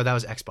 Or no, that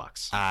was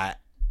Xbox.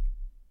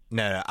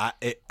 No,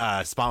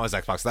 Spawn was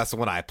Xbox. That's the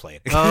one I played.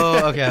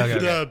 Oh, okay.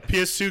 The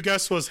PS2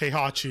 guest was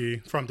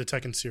Heihachi from the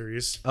Tekken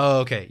series.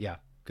 Oh, okay, yeah.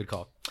 Good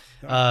call.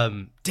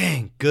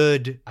 Dang,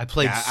 good. I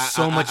played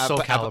so much Soul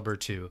Calibur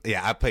 2.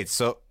 Yeah, I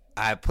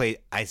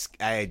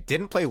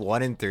didn't play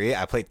 1 and 3.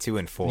 I played 2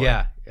 and 4.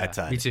 Yeah, a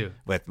ton. Me too.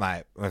 With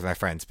my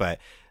friends, but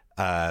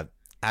I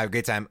had a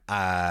great time.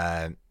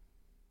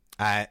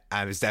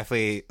 I was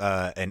definitely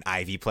an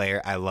Ivy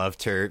player. I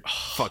loved her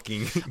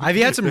fucking.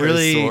 Ivy had some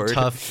really sword.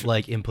 tough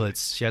like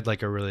inputs. She had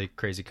like a really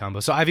crazy combo.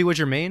 So Ivy was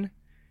your main?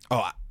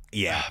 Oh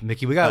yeah,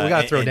 Mickey, we got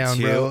to throw down,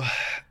 2, bro.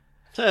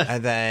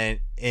 And then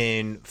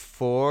in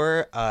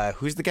 4,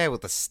 who's the guy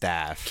with the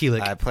staff?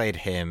 Keelik. I played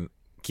him.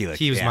 Keelik.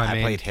 He was my main.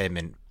 I played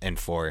him in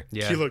 4.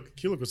 Yeah.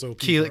 Keelik was OP.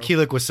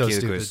 Keelik was so Keelik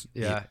stupid. was-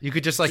 Yeah. You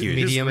could just like His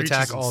medium reach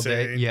attack is all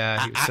day. insane.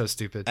 Yeah, he was so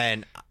stupid.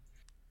 And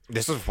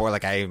this was before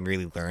like I even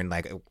really learned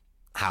like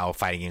how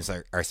fighting games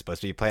are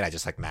supposed to be played. I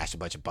just like mashed a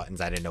bunch of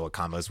buttons. I didn't know what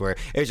combos were.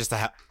 It was just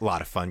a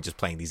lot of fun just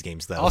playing these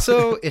games though.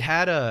 Also, it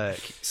had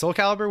Soul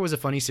Calibur was a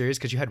funny series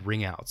because you had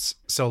ring outs.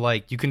 So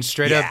like you can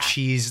straight up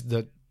cheese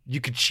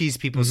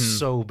people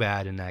so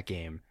bad in that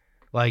game.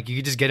 Like you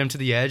could just get them to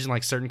the edge, and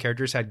like certain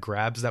characters had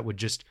grabs that would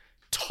just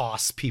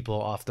toss people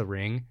off the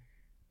ring.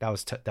 That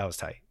was tight. That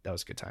was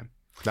a good time.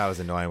 That was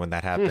annoying when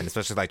that happened,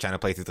 especially like trying to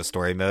play through the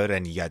story mode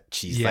and you got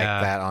cheese like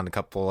that on a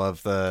couple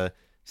of the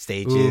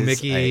stages. Ooh,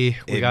 Mickey,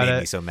 it made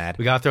me so mad.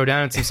 We gotta throw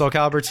down some Soul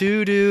Calibur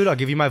 2, dude. I'll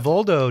give you my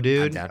Voldo,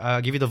 dude. I'm down.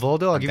 I'll give you the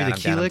Voldo. I'll give you the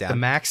down, I'm Keelik, down.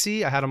 the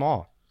Maxi. I had them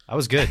all. I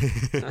was good.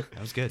 That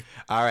was good.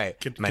 All right,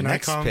 my can I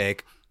next come?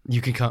 pick.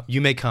 You can come.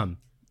 You may come.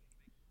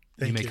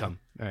 Thank may you. come.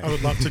 All right. I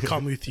would love to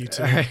come with you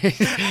too. All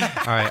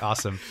right,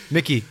 awesome.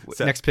 Mickey,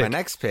 So next pick. My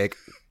next pick,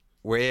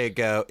 we're gonna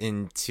go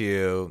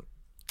into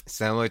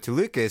similar to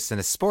Lucas in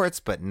a sports,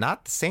 but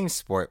not the same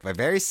sport, but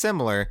very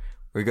similar.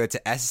 We go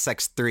to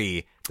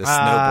SSX3, the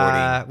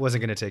snowboarding.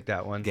 Wasn't gonna take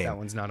that one. game. That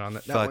one's not on the.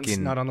 That one's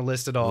Fucking not on the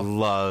list at all.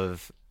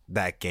 Love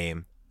that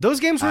game. Those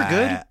games were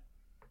good.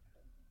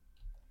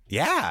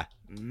 Yeah,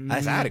 I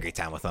had a great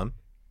time with them.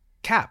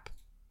 Cap,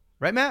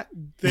 right, Matt?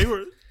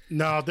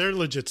 They're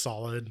legit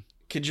solid.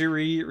 Could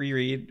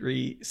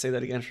you say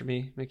that again for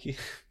me, Mickey?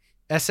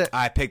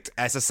 I picked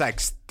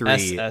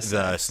SSX3,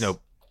 the snow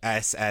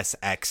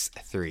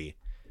SSX3.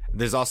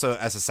 There's also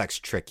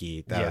SSX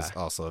Tricky that was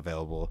also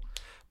available,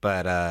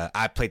 but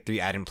I played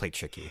 3. I didn't play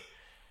Tricky.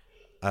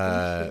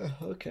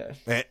 Okay.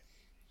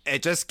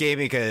 It just gave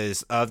me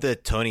because of the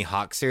Tony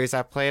Hawk series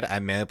I played. I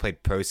mainly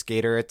played Pro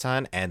Skater a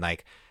ton, and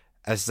like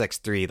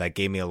SSX3 like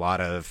gave me a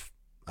lot of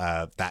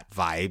that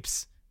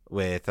vibes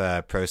with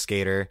Pro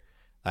Skater,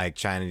 like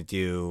trying to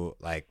do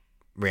like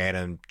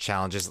random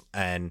challenges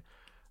and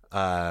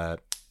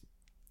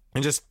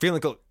just feeling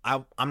cool.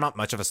 I'm not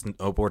much of a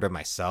snowboarder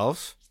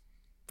myself,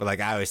 but like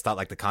I always thought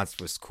like the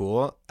concept was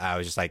cool. I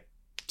was just like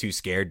too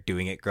scared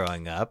doing it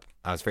growing up.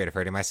 I was afraid of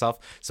hurting myself.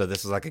 So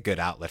this was like a good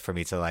outlet for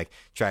me to like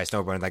try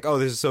snowboarding. Like, oh,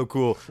 this is so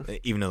cool.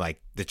 Even though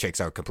like the tricks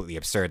are completely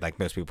absurd. Like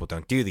most people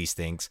don't do these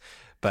things,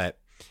 but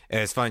it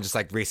was fun just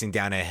like racing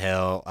down a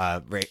hill,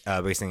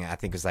 racing, I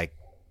think it was like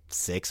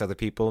 6 other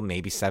people,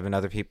 maybe 7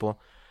 other people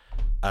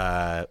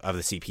of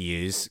the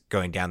CPUs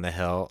going down the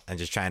hill and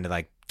just trying to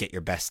like get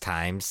your best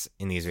times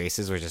in these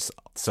races were just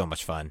so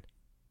much fun.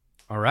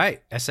 All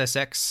right,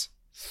 SSX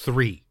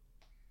 3.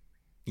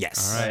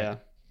 Yes. All right. Yeah.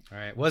 All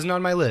right, wasn't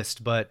on my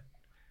list, but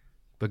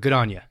good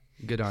on you.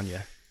 Good on you.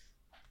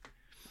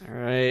 All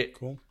right.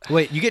 Cool.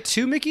 Wait, you get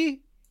 2,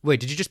 Mickey? Wait,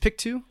 did you just pick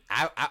 2?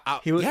 I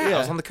yeah.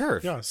 was on the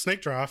curve. Yeah,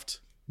 Snake Draft.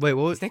 Wait,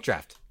 what was? Snake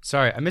Draft.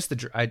 Sorry, I missed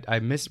the. I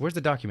missed. Where's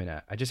the document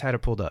at? I just had it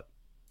pulled up.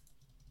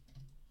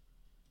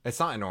 It's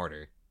not in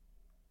order.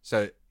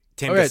 So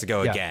Tim Okay, gets to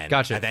go yeah, again.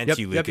 gotcha. And then Yep,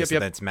 to you, yep, Lucas, yep,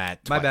 and then it's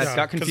Matt. My twice. bad.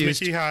 Got 'cause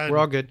confused. Mickey had We're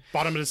all good.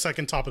 Bottom of the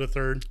second, top of the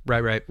third.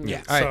 Right.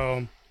 Yeah. All right.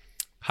 So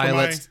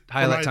Highlight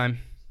my- time.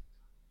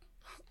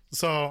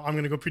 So I'm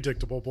gonna go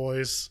predictable,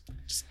 boys.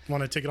 Just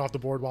want to take it off the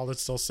board while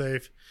it's still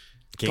safe.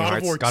 Kingdom God of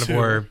Hearts. War God of 2.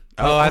 War. Oh,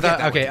 Oh, I'll I get thought.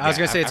 that Okay, one. I was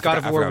gonna Yeah, say it's I God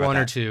of forgot War about 1 or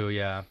that. 2.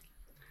 Yeah.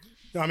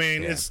 I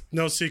mean, Yeah. it's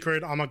no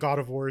secret. I'm a God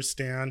of War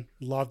stan.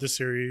 Love the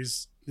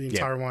series, the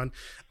entire one.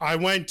 I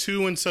went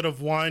 2 instead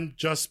of 1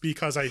 just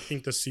because I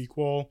think the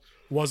sequel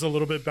was a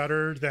little bit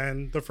better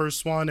than the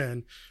first one.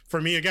 And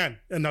for me, again,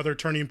 another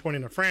turning point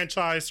in a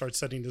franchise, start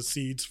setting the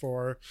seeds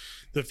for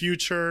the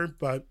future.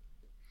 But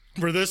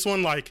for this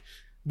one, like,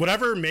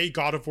 whatever made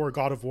God of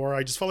War,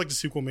 I just felt like the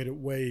sequel made it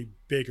way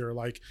bigger.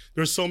 Like,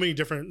 there's so many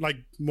different, like,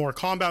 more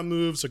combat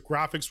moves. The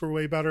graphics were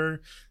way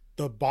better.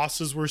 The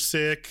bosses were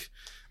sick.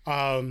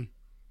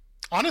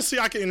 Honestly,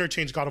 I could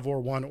interchange God of War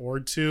 1 or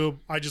 2.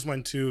 I just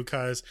went 2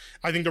 because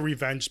I think the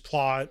revenge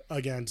plot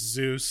against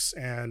Zeus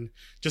and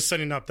just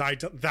setting up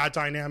that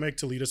dynamic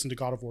to lead us into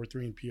God of War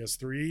 3 and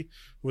PS3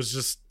 was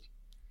just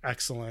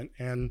excellent.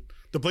 And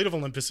the Blade of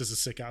Olympus is a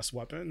sick-ass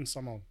weapon, so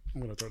I'm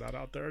going to throw that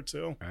out there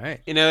too. All right.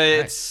 You know,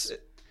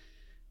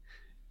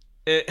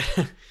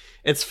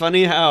 it's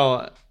funny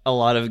how a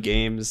lot of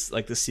games,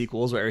 like the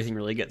sequels, where everything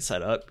really gets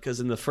set up, because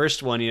in the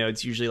first one, you know,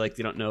 it's usually like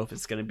they don't know if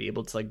it's going to be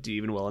able to like do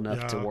even well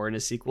enough to warrant a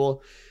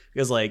sequel,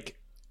 because like,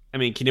 I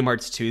mean, Kingdom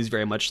Hearts 2 is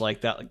very much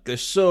like that. Like,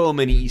 there's so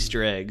many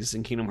Easter eggs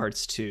in Kingdom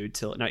Hearts 2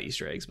 till not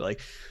Easter eggs, but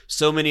like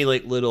so many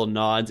like little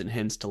nods and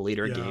hints to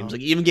later games,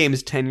 like even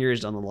games 10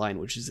 years down the line,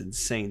 which is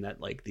insane that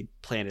like they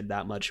planted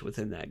that much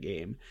within that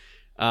game.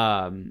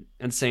 And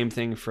same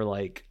thing for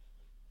like,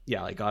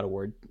 yeah, like God of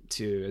War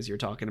 2, as you're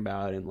talking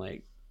about, and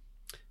like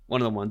one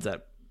of the ones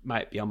that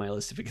might be on my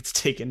list if it gets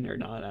taken or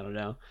not, I don't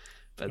know.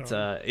 But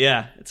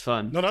yeah, it's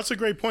fun. No, that's a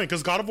great point,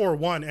 because God of War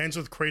 1 ends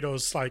with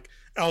Kratos like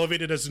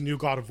elevated as a new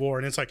God of War,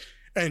 and it's like,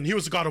 and he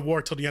was a God of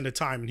War till the end of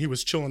time, and he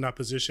was chill in that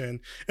position.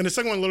 And the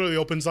second one literally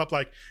opens up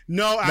like,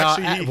 no,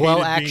 actually, he hated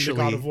being the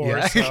God of War.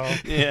 Yeah. So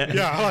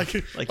Yeah, like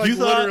you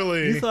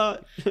literally,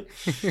 thought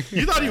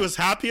you thought he was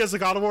happy as a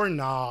God of War?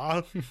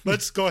 Nah,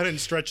 let's go ahead and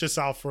stretch this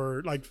out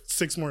for like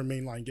 6 more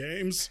mainline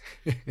games.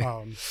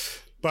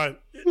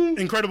 But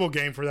incredible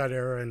game for that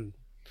era, and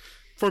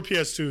for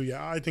PS2,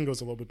 yeah, I think it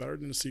was a little bit better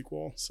than the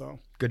sequel. So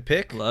good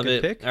pick. Love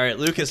good it. Pick. All right,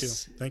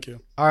 Lucas. Thank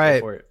you. All right.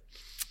 Go for it.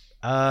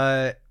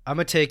 I'm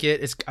gonna take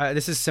it. It's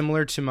this is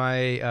similar to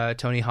my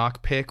Tony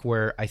Hawk pick,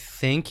 where I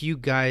think you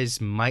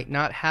guys might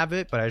not have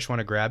it, but I just want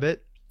to grab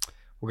it.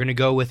 We're gonna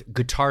go with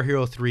Guitar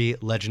Hero 3: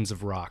 Legends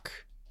of Rock.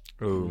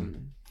 Ooh.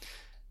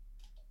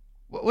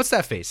 What's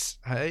that face?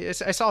 I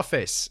saw a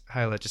face.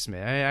 Highlight just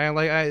made.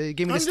 I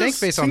gave me the I'm stank just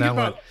face on that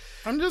thinking one.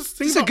 I'm just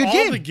This is thinking a about good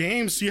all game. the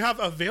games you have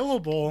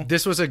available.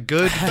 This was a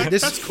good.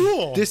 That's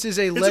cool. This is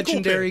a It's a cool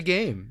legendary pick.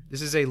 game.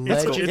 This is a It's,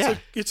 legend. it's, a,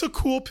 it's a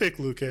cool pick,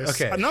 Lucas.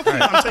 Okay.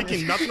 I'm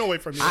taking nothing away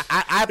from you.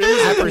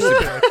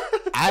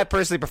 I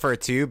personally prefer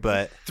 2,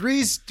 but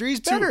Three's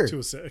better. Two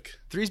is sick.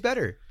 Three's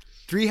better.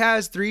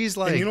 Three's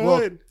like. And you know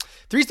well, what?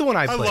 Three's the one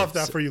I I played. love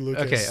that for you,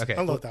 Lucas. Okay.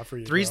 I love that for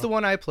you. Three's bro. the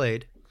one I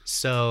played,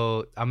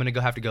 so I'm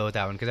gonna have to go with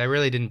that one because I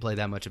really didn't play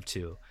that much of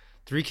 2.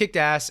 3 kicked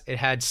ass. It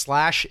had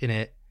Slash in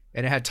it,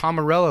 and it had Tom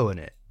Morello in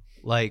it.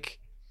 Like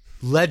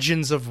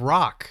Legends of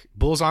Rock,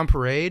 Bulls on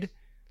Parade,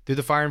 Through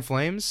the Fire and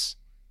Flames.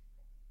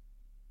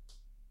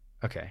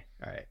 Okay,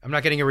 all right. I'm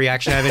not getting a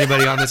reaction out of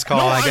anybody on this call.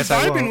 No, I guess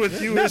I I'm vibing won't.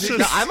 with you. It's just,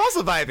 no, I'm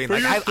also vibing. For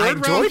Like your I third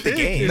enjoyed round the pick,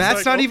 game. it's Matt's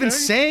like, not even okay,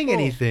 saying cool.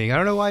 anything. I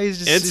don't know why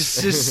he's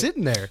just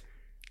sitting there.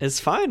 It's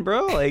fine,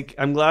 bro. Like,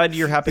 I'm glad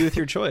you're happy with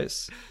your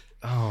choice.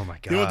 Oh my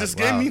god! You know, this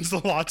game means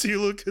a lot to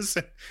you, Lucas,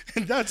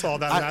 and that's all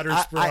that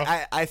matters, bro.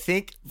 I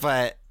think,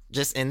 but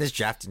just in this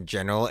draft in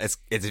general, it's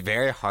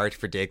very hard to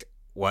predict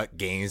what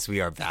games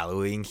we are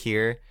valuing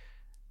here.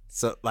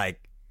 So, like,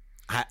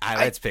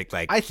 let's pick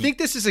like. I think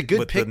this is a good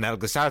with pick the Metal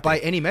Gear Solid by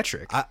thing. any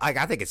metric.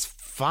 I think it's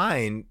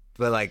fine,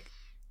 but like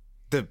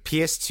the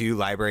PS2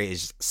 library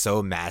is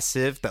so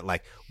massive that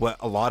like what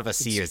a lot of us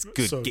see as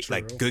good so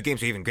like true. good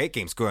games or even great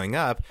games growing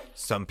up,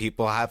 some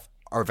people are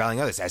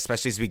valuing others,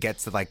 especially as we get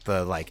to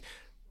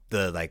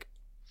the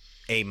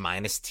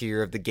A-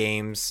 tier of the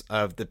games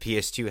of the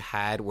PS2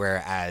 had,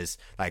 whereas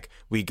like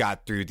we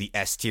got through the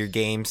S tier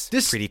games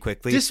pretty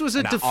quickly. This was a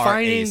and our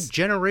defining A's-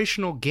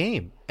 generational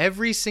game.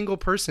 Every single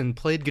person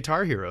played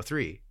Guitar Hero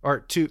 3 or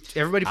 2.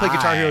 Everybody played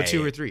Guitar Hero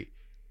 2 or 3.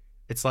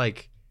 It's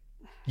like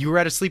you were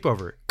at a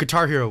sleepover.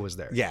 Guitar Hero was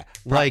there. Yeah,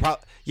 Like-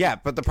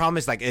 but the problem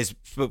is like is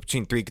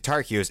between 3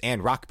 Guitar Heroes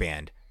and Rock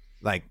Band.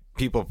 Like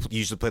people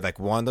usually play like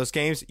one of those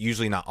games,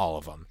 usually not all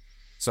of them.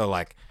 So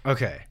like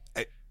Okay.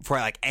 for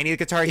like any of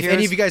the Guitar If Heroes,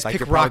 any of you guys like, pick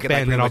you're probably Rock gonna, like,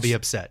 Band, then I'll pretty be much-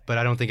 upset. But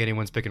I don't think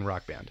anyone's picking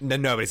Rock Band. No,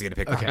 nobody's gonna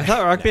pick Rock Okay. I Band.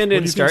 thought Rock Band What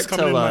do didn't you think's start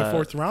coming till in my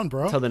 4th round,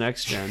 bro? till the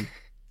next gen.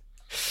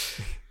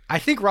 I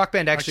think Rock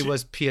Band actually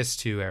was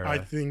PS2 era. I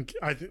think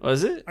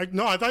Was it? I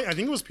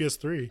think it was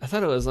PS3. I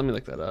thought it was. Let me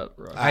look that up.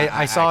 Bro. I saw it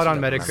actually on don't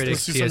remember. Metacritic.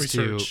 Let's do some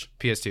PS2. research.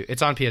 PS2.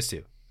 It's on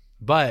PS2.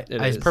 But It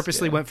I is,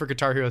 purposely yeah. went for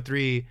Guitar Hero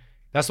 3.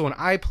 That's the one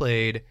I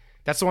played.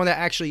 That's the one that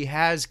actually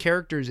has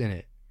characters in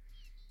it.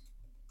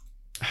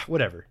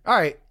 Whatever. All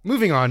right,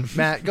 moving on.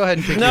 Matt, go ahead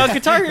and pick. No, your-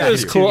 Guitar Hero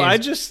is your cool.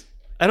 games.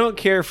 I don't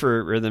care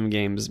for rhythm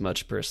games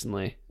much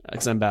personally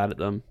because I'm bad at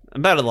them.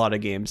 I'm bad at a lot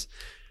of games.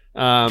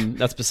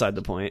 That's beside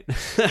the point.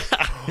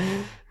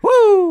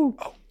 Woo!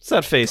 What's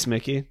that face,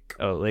 Mickey?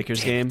 Oh,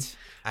 Lakers game.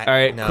 All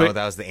right, no, quick-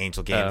 that was the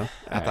Angel game. Oh,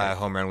 I thought a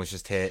home run was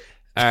just hit.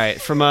 All right,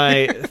 for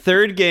my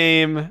third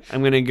game,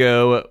 I'm gonna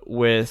go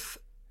with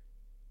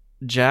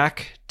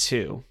Jack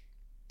 2.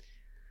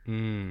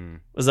 Hmm.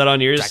 Was that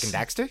on yours, Jack and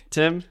Daxter?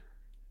 Tim?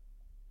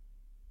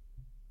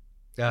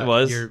 It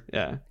was? You're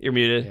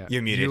muted. Yeah.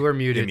 You're muted. You were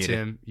muted, You're muted.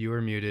 Tim. You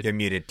were muted. You're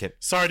muted, Tim.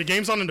 Sorry, the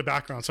game's on in the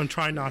background, so I'm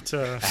trying not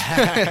to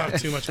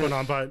have too much going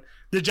on. But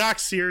the Jack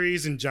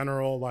series in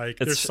general, like,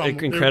 It's they're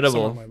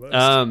incredible. some on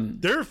my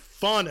list. They're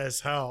fun as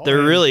hell.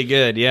 They're really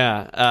good,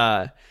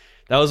 yeah.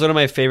 That was one of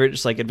my favorite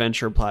just like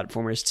adventure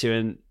platformers too,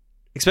 and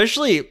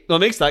especially what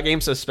makes that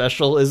game so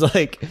special is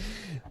like,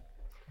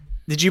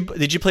 did you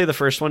play the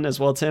first one as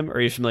well, Tim? Are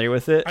you familiar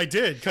with it? I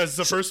did, because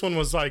the first one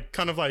was like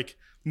kind of like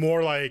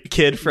more like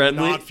Kid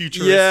friendly, not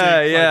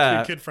futuristic,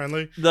 like, kid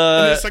friendly. And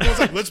the second one's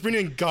like, let's bring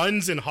in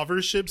guns and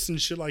hover ships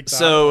and shit like that.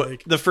 So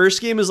like, the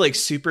first game is like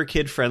super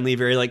kid friendly,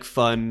 very like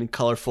fun,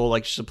 colorful,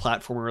 like just a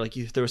platformer. Like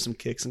you throw some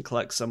kicks and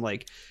collect some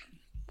like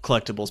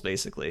collectibles,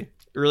 basically.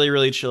 Really,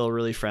 really chill,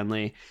 really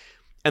friendly.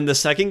 And the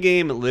second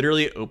game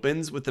literally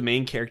opens with the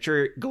main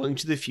character going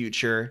to the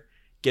future,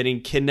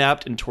 getting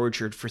kidnapped and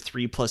tortured for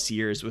 3+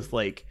 years with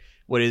like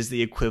what is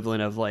the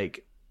equivalent of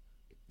like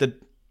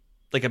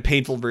a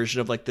painful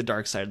version of like the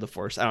dark side of the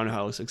force. I don't know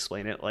how else to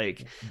explain it.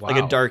 Like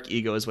a dark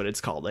ego is what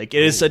it's called. Like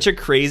it is such a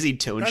crazy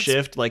tone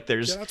shift. Like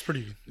that's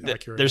pretty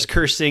accurate. There's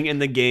cursing in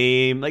the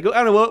game. Like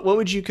I don't know what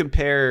would you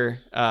compare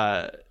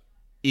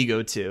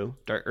ego to?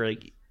 Dark or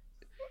like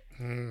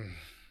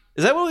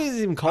is that what it's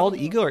even called?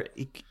 Ego or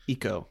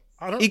eco?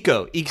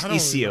 ECO.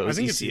 I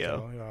think it's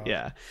ECO,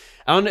 yeah.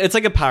 I don't know. It's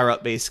like a power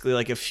up, basically,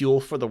 like a fuel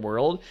for the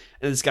world.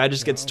 And this guy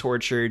just gets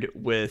tortured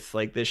with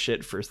like this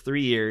shit for 3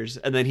 years,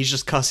 and then he's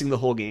just cussing the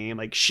whole game,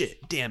 like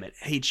shit, damn it,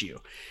 I hate you.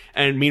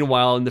 And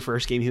meanwhile, in the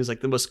first game, he was like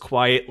the most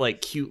quiet,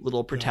 like cute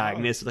little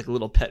protagonist with like a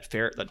little pet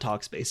ferret that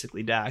talks,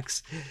 basically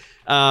Dax.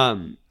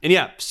 And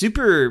yeah,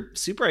 super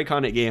super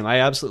iconic game. I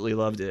absolutely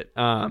loved it.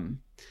 And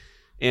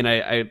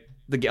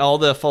all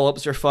the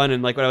follow-ups are fun,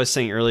 and like what I was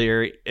saying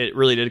earlier, it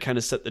really did kind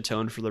of set the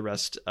tone for the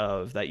rest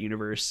of that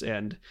universe.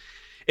 And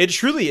it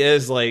truly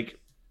is like,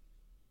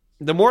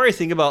 the more I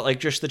think about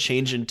like just the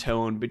change in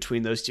tone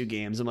between those two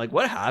games, I'm like,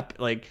 what happened?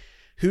 Like,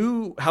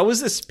 how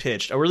was this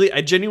pitched?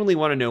 I genuinely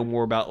want to know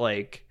more about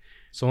like.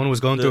 Someone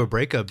was going through a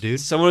breakup, dude.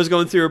 Someone was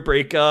going through a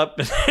breakup.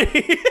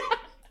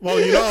 Well,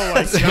 you know,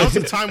 like that was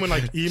the time when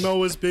like emo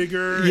was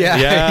bigger.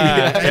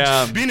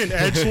 Yeah. Being an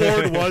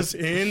edgelord was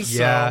in. So,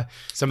 yeah.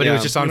 Somebody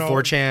was just on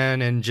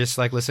 4chan and just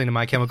like listening to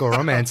My Chemical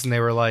Romance, and they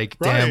were like,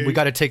 "Damn, we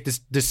got to take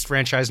this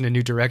franchise in a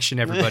new direction."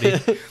 Everybody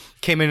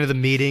came into the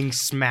meeting,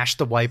 smashed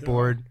the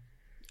whiteboard.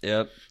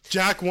 Yep.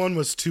 Jack 1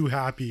 was too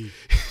happy.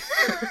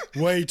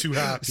 Way too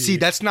happy. See,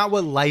 that's not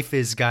what life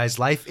is, guys.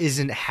 Life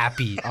isn't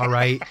happy. All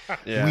right.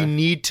 Yeah. We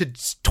need to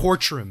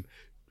torture him.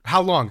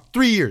 How long?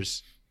 3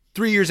 years.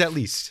 3 years at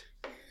least.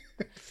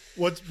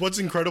 What's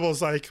incredible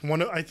is like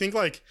I think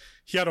like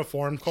he had a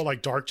forum called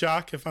like Dark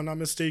Jack, if I'm not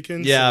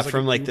mistaken. Yeah, so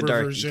from like the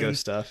dark version. eco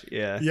stuff.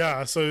 Yeah.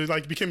 Yeah, so it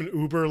like became an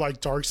Uber like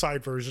dark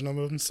side version of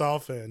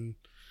himself, and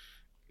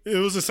it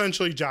was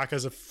essentially Jack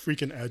as a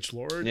freaking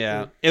edgelord.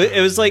 Yeah,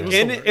 it was like, and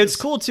hilarious. it's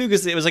cool too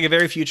because it was like a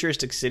very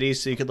futuristic city,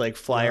 so you could like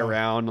fly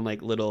around on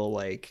like little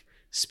like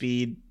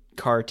speed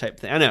car type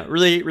thing. I know,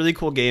 really really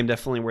cool game,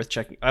 definitely worth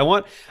checking. I'd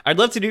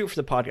love to do it for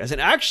the podcast,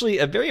 and actually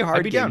a very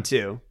hard game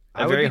too.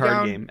 A very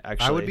hard game,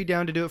 actually. I would be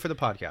down to do it for the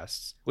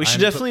podcasts. We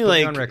should definitely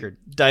like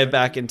dive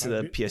back into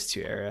the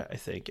PS2 era. I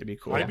think it'd be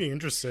cool. I'd be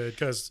interested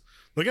because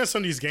looking at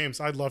some of these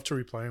games, I'd love to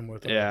replay them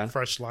with a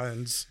fresh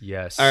lens.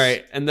 Yes. All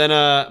right, and then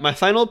my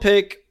final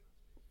pick.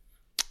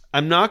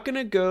 I'm not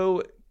gonna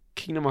go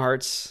Kingdom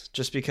Hearts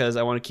just because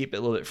I want to keep it a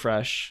little bit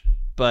fresh,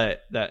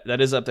 but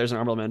that is up there as an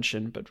honorable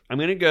mention. But I'm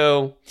gonna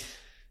go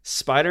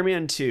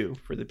Spider-Man 2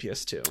 for the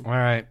PS2. All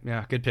right,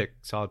 yeah, good pick,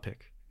 solid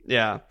pick.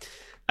 Yeah.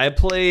 I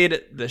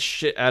played the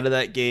shit out of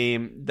that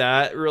game.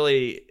 That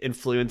really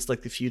influenced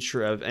like the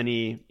future of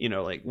any,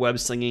 like web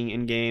slinging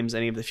in games,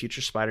 any of the future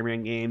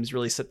Spider-Man games,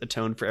 really set the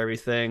tone for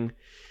everything.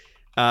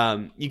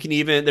 You can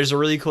even, there's a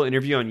really cool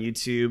interview on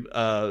YouTube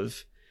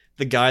of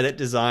the guy that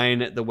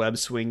designed the web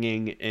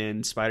swinging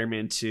in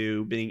Spider-Man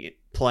 2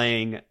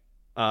 playing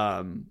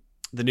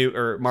the new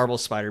or Marvel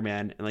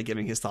Spider-Man and like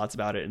giving his thoughts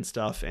about it and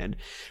stuff. And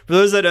for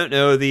those that don't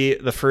know, the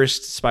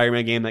first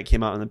Spider-Man game that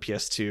came out on the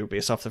PS2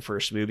 based off the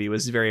first movie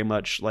was very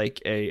much like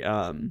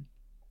a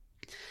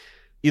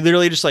you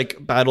literally just like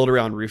battled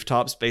around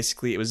rooftops.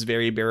 Basically, it was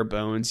very bare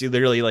bones. You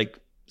literally like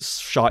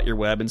shot your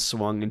web and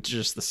swung into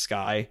just the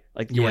sky.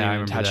 Like you weren't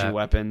even attaching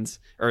weapons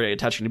or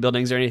attaching to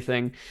buildings or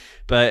anything.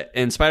 But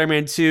in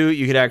Spider-Man 2,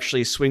 you could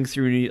actually swing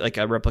through like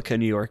a replica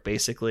New York,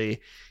 basically.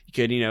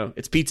 You could,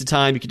 it's pizza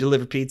time. You could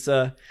deliver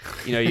pizza.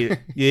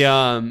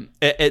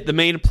 The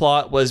main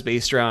plot was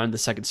based around the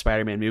second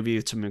Spider-Man movie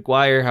with Tobey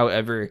Maguire.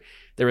 However,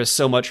 there was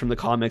so much from the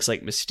comics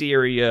like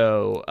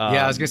Mysterio.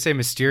 I was gonna say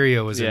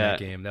Mysterio was in that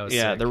game. That was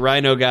sick. The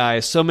Rhino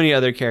guy. So many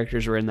other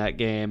characters were in that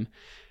game.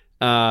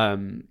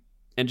 And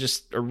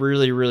just a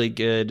really, really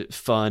good,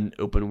 fun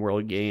open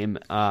world game.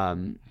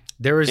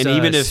 There was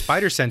even a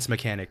spider sense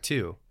mechanic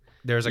too.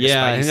 There was like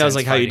I think that was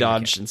like how you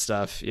dodged and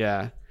stuff.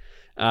 Yeah.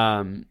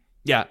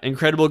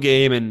 Incredible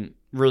game and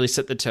really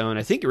set the tone.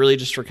 I think really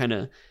just for kind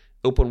of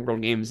open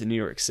world games in New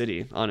York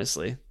City,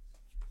 honestly.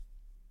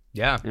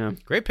 Yeah.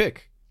 Great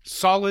pick.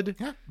 Solid.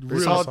 Yeah,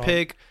 really solid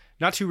pick.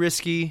 Not too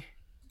risky.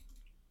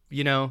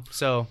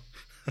 so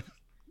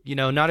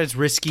not as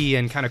risky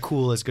and kind of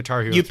cool as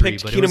Guitar Hero 3. You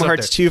picked but Kingdom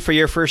Hearts 2 for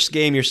your first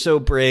game. You're so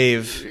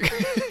brave.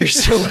 You're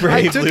so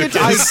brave, Lucas.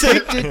 I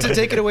picked it to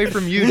take it away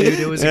from you, dude.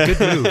 It was a good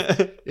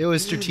move. It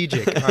was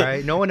strategic. All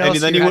right, no one else.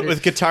 And then you went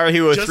with Guitar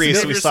Hero 3,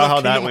 so we saw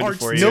how that went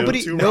for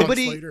you.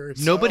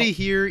 Nobody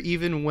here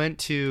even went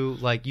to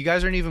you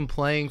guys aren't even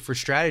playing for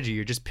strategy.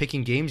 You're just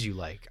picking games you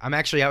like. I'm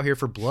actually out here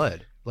for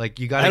blood.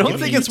 You got. I don't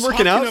think it's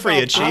working out for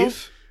you,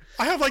 Chief.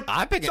 I have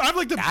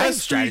the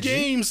best 3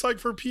 games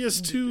for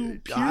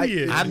PS2.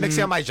 Period. I'm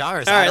mixing up my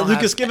genres. All right,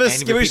 Lucas, give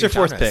us your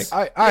fourth pick.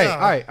 All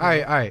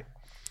right.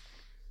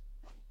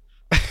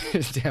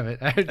 Damn it!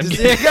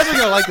 You guys are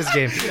gonna like this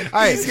game. All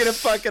right, he's gonna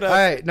fuck it up. All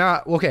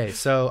right, okay.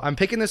 So I'm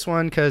picking this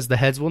one because the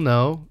heads will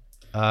know.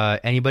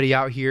 Anybody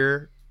out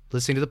here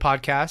listening to the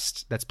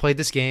podcast that's played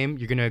this game,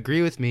 you're gonna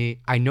agree with me.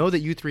 I know that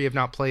you 3 have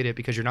not played it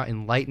because you're not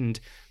enlightened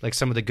like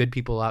some of the good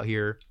people out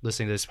here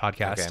listening to this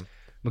podcast. Okay.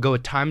 I'm gonna go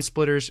with Time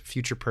Splitters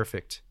Future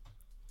Perfect.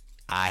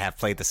 I have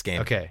played this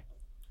game. Okay,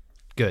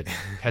 good.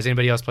 Has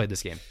anybody else played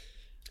this game?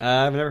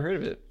 I've never heard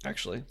of it,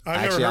 actually.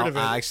 I've never heard of it.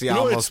 I actually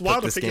almost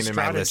put this to game in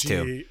my list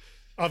too.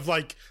 Of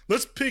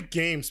let's pick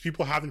games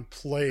people haven't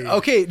played.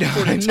 Okay,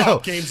 no.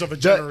 Games of a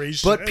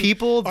generation. But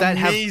people that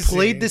have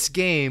played this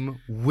game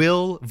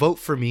will vote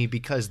for me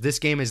because this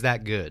game is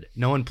that good.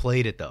 No one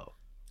played it though.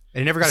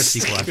 And it never got a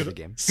sequel after the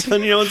game. So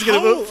no one's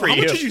going to vote for you.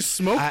 How much did you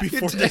smoke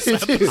before this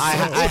episode?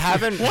 I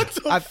haven't.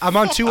 I'm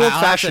on 2 old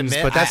fashions,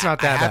 but that's not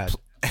that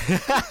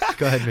bad.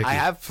 Go ahead, Mickey. I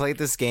have played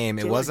this game.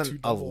 It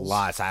wasn't a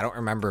lot, so I don't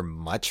remember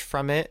much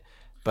from it,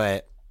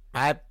 but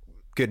I had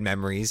good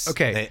memories.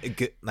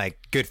 Okay.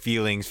 Good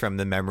feelings from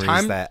the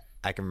memories that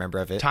I can remember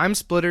of it. Time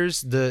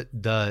Splitters,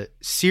 the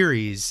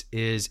series,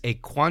 is a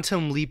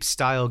quantum leap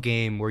style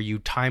game where you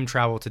time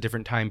travel to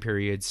different time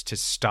periods to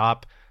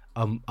stop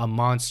a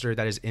monster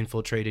that has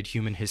infiltrated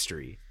human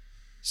history.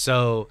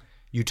 So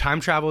you time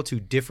travel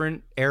to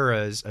different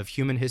eras of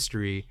human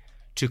history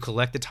to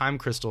collect the time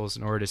crystals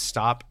in order to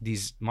stop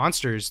these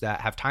monsters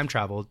that have time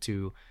traveled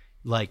to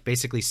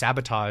basically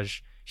sabotage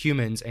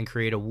humans and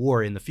create a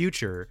war in the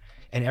future.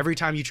 And every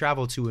time you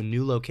travel to a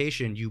new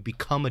location, you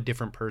become a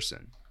different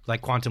person,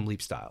 like quantum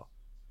leap style.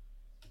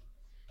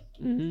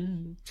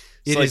 Mm-hmm.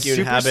 So you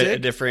inhabit a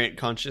different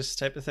conscious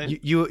type of thing?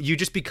 You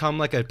just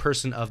become a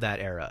person of that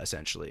era,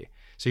 essentially.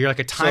 So you're a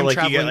time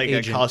traveling you get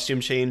agent. a costume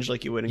change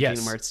like you would in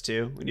Kingdom Hearts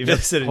 2 when you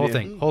visit whole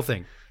thing.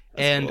 That's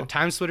and cool.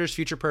 Time Splitters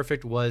Future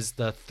Perfect was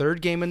the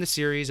 3rd game in the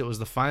series. It was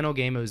the final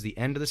game. It was the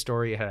end of the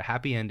story. It had a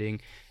happy ending.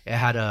 It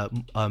had a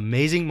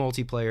amazing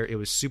multiplayer. It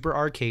was super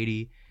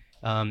arcadey.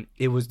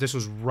 This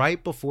was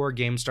right before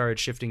games started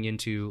shifting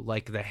into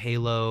the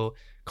Halo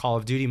Call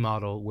of Duty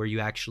model where you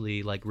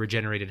actually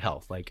regenerated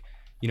health.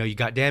 You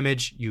got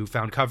damage, you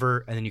found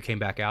cover, and then you came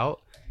back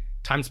out.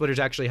 Time Splitters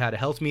actually had a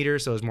health meter,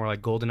 so it was more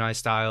like GoldenEye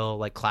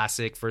style,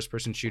 classic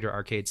first-person shooter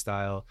arcade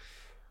style.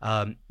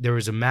 There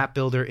was a map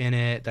builder in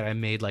it that I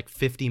made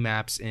 50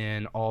 maps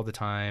in all the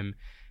time.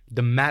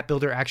 The map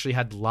builder actually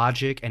had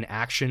logic and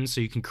action,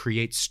 so you can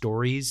create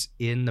stories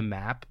in the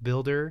map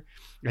builder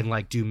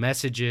and do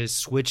messages,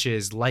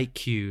 switches, light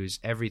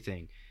cues,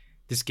 everything.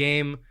 This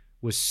game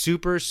was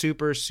super,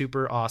 super,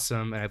 super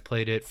awesome, and I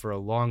played it for a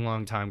long,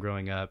 long time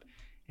growing up.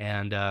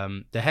 And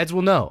the heads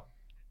will know,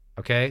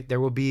 okay? There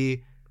will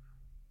be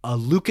a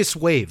Lucas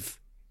wave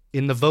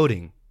in the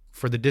voting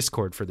for the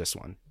Discord for this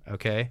one,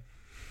 okay?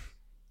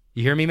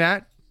 You hear me,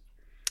 Matt?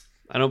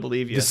 I don't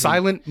believe you. The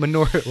silent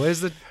minority. What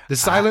is the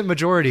silent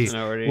majority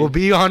will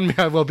be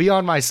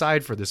on my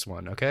side for this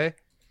one, okay?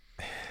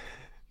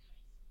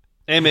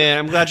 Hey man,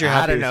 I'm glad you're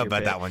happy. I don't know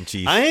about that one,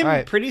 Chief. I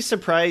am pretty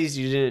surprised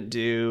you didn't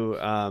do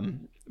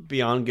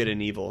Beyond Good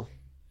and Evil.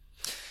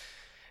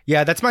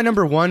 Yeah, that's my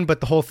number 1,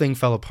 but the whole thing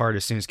fell apart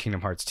as soon as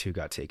Kingdom Hearts 2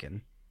 got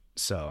taken.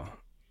 So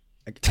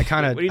I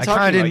kind of. What are you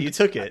talking about? You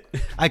took it.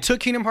 I took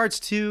Kingdom Hearts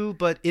 2,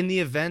 but in the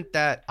event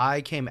that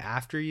I came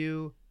after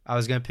you, I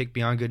was gonna pick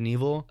Beyond Good and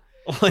Evil.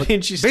 Why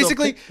didn't you still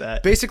pick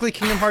that? Basically,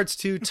 Kingdom Hearts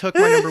 2 took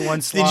my number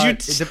 1 slot.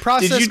 The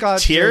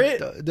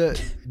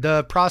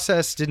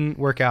process didn't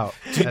work out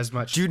as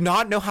much. Do you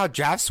not know how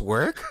drafts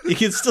work? You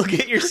can still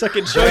get your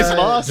second choice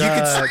lost.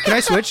 Can I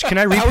switch? Can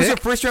I repick? That was your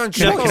first round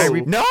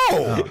choice. No.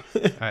 Oh.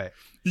 All right.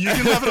 You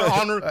can have an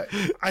honor.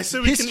 I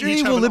said we can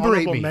each have an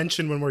honorable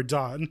mention when we're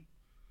done.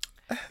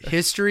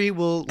 History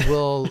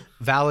will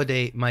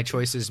validate my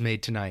choices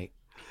made tonight.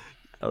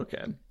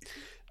 Okay.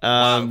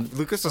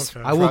 Lucas was.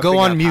 I will go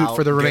on mute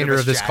for the remainder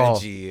of this call.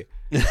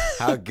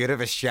 How good of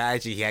a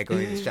strategy he had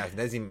going into this draft. He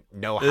doesn't even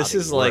know how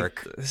this to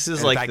work. This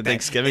is like the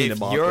Thanksgiving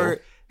debacle. If your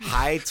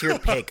high tier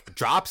pick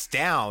drops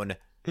down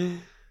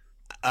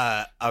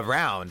a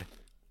round,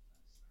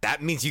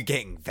 that means you're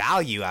getting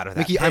value out of that.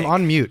 Mickey, pick. I'm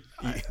on mute.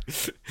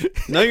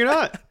 No, you're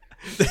not.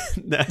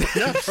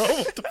 Yeah, bro.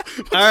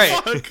 All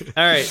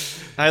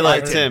right.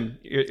 Highlight Tim.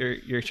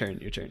 Your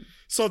turn.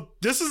 So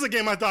this is a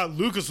game I thought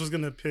Lucas was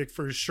gonna pick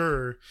for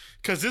sure,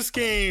 because this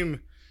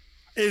game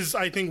is,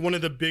 I think, one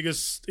of the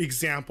biggest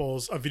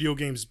examples of video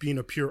games being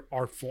a pure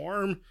art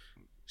form.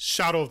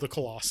 Shadow of the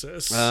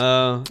Colossus.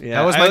 Oh, yeah.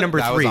 That was my number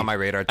That 3. was on my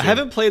radar too. I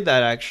haven't played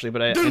that actually,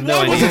 but I Then know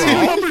why I was need it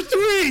to. number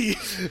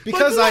 3?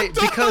 because Like, what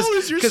the hell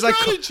is your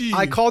strategy?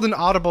 I called an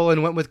audible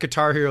and went with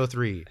Guitar Hero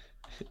 3.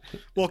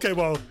 Well, okay,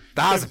 well,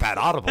 That was a bad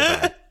audible.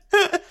 Then.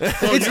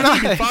 it's you're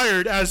gonna be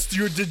fired as the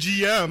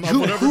GM of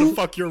whatever the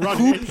fuck you're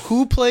running.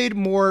 Who played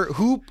more?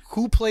 Who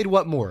played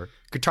what more?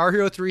 Guitar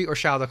Hero 3 or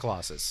Shadow of the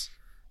Colossus?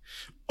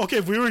 Okay,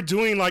 if we were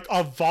doing like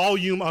a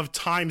volume of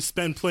time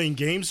spent playing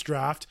games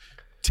draft,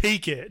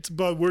 take it.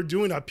 But we're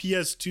doing a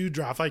PS2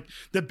 draft. Like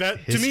the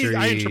best to me,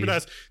 I interpret it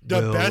as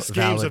the will best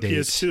games of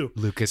validate PS2.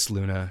 Lucas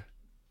Luna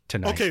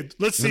tonight. Okay,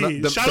 let's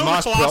see. The Shadow of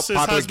most the Colossus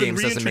popular has been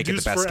games doesn't make it the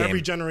reintroduced best for every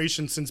game.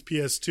 generation since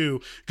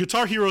PS2.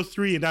 Guitar Hero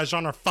 3 and that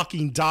genre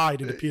fucking died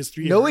in the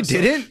PS3. No, era, it so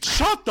didn't.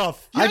 Shut the.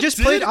 I it just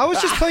did. played. I was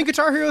just playing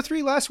Guitar Hero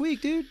 3 last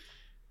week, dude.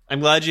 I'm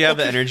glad you have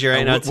the energy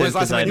right now, When's Tim, the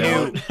last because I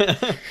time you-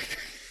 don't.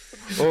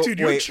 Well, Dude,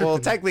 you're wait, well,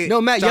 tripping. technically,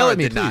 No, Matt, yell Genre at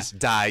me, did not please.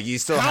 die. You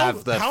still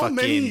have the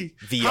fucking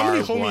VR how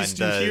many homies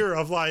one. do you hear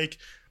of like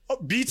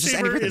Beat Just any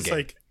Saber rhythm is game.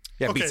 like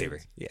Yeah, Beat okay, Saber.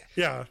 Yeah.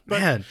 Yeah,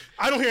 but Man.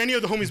 I don't hear any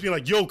of the homies being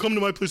like, "Yo, come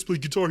to my place, play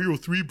Guitar Hero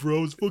 3,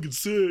 bro. It's fucking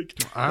sick."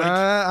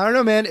 I don't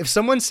know, man. If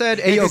someone said,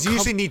 "Hey, yo, Because you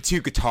usually need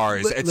 2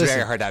 guitars. It's listen.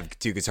 very hard to have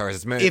 2 guitars.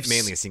 It's mainly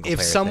a single player.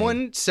 If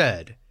someone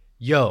said,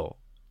 "Yo,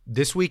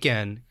 this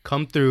weekend,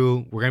 come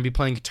through. We're gonna be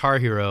playing Guitar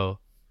Hero,"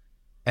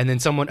 and then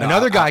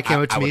another guy came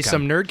up to I me, would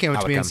some come. nerd came up I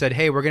to would me and come. said,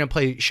 "Hey, we're gonna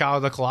play Shadow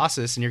of the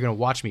Colossus, and you're gonna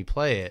watch me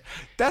play it."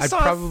 That's I'd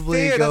not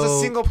probably fair. go That's a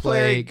single play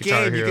player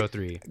Guitar game. Hero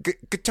 3.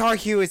 Guitar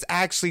Hero is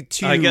actually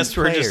 2 I guess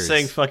we're players. just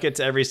saying fuck it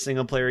to every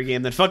single player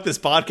game. Then fuck this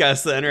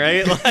podcast, then,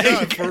 right? Yeah,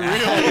 Like, for real.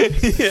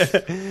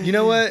 yeah. You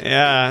know what?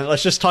 Yeah,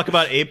 let's just talk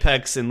about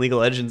Apex and League of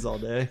Legends all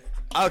day.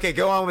 Okay,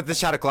 go on with the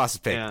Shadow Colossus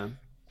pick. Yeah.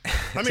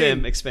 I Tim,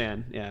 mean,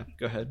 expand. Yeah,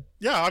 go ahead.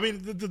 yeah, I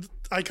mean,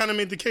 I kind of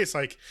made the case.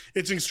 Like,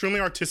 it's an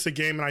extremely artistic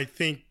game, and I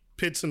think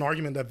pits an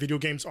argument that video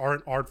games are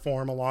an art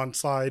form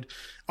alongside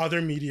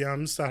other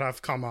mediums that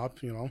have come up,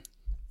 in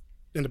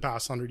the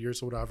past 100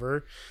 years or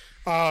whatever.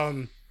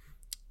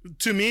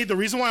 To me, the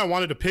reason why I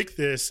wanted to pick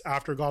this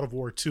after God of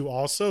War 2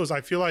 also is I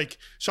feel like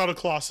Shadow of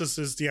the Colossus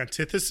is the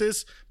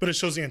antithesis, but it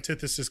shows the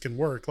antithesis can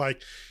work.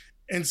 Like,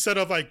 instead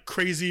of like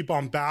crazy,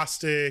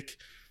 bombastic,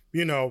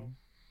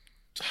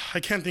 I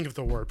can't think of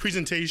the word,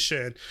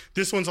 presentation,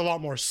 this one's a lot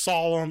more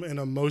solemn and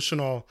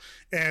emotional,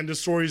 and the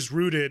story's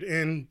rooted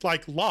in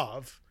like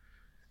love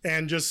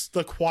and just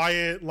the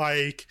quiet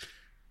like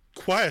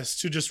quest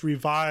to just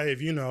revive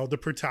the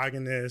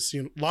protagonist,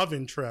 love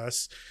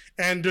interests.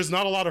 And there's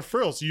not a lot of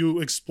frills. You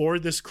explore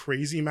this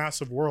crazy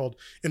massive world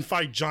and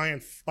fight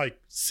giant like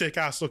sick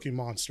ass looking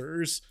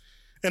monsters.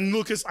 And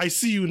Lucas, I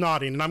see you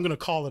nodding, and I'm gonna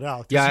call it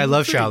out. Yeah, I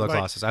love Shadow Shadow of the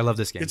Colossus. I love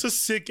this game. It's a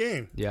sick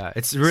game. Yeah,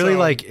 it's really So-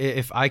 like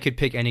if I could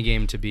pick any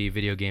game to be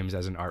video games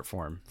as an art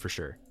form, for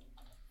sure.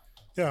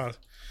 Yeah.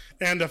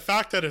 And the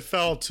fact that it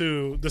fell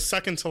to the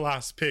second to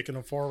last pick in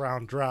a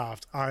 4-round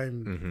draft,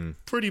 I'm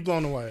pretty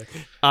blown away.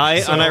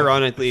 I So-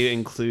 unironically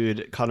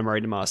include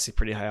Katamari Damacy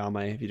pretty high on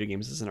my video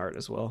games as an art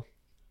as well.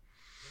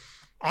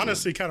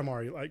 Honestly,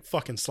 Katamari like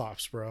fucking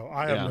slaps, bro.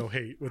 I have Yeah. no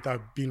hate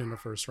without being in the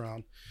first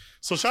round.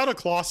 So Shadow of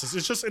the Colossus,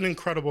 it's just an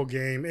incredible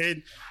game.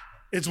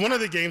 It's one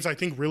of the games I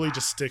think really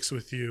just sticks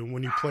with you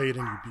when you play it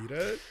and you beat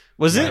it.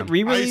 Was Yeah. it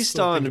re-released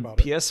still think on about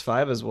it.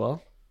 PS5 as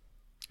well?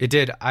 It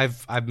did.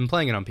 I've been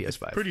playing it on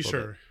PS5. Pretty a little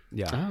sure. bit.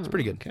 Yeah, Oh, it's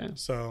pretty good. Okay.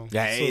 So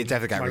Yeah, it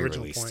definitely got my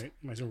re-released.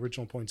 My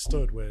original point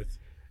stood with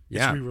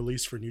Yeah. it's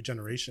re-released for new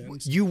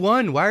generations. You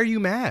won. Why are you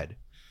mad?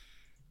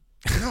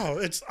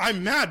 No,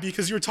 I'm mad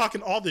because you're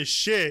talking all this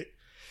shit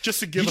just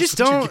to give You us just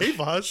what don't. you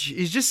gave us.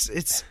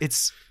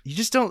 It's you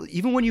just don't.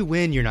 Even when you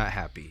win, you're not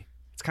happy.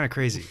 It's kind of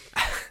crazy.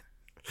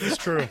 It's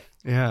true.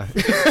 Yeah.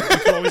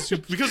 Because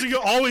we can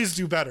always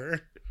do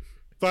better.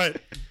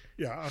 But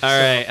yeah. All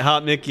right,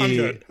 Hot Mickey, I'm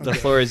good. the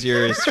floor is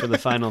yours for the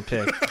final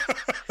pick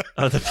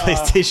of the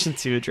PlayStation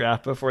 2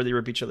 draft before they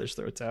rip each other's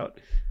throats out.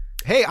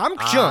 Hey, I'm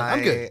chilling.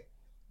 I'm good.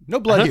 No I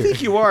blood don't here.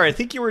 think you are. I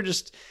think you were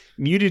just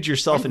muted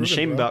yourself in grooving,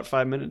 shame bro. about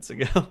 5 minutes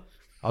ago.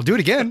 I'll do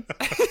it again.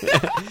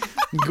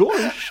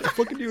 Gosh, I'll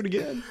fucking do it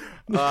again.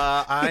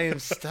 I am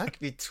stuck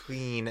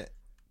between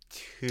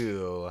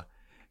 2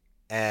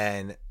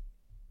 and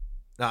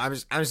no, I'm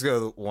just gonna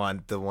go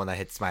the one that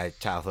hits my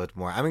childhood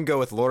more. I'm gonna go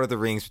with Lord of the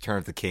Rings: Return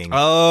of the King.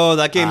 Oh,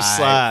 that game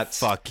slapped.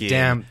 Fucking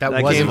Damn, that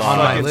That wasn't game on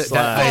my fucking list.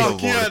 slapped.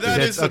 Fuck yeah, that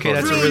That's is a okay.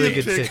 That's a really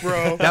good pick,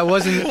 bro. That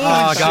wasn't. Holy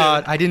Oh shit.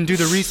 god, I didn't do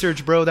the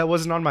research, bro. That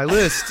wasn't on my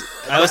list.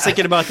 I was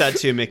thinking about that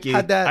too, Mickey.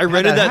 How'd that- I how'd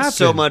rented that that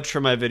so happen? much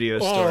for my video Oh,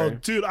 store.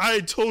 dude, I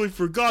totally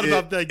forgot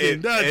about that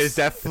game. It's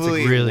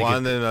definitely really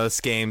one good of those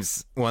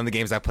games. One of the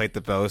games I played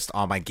the most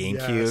on my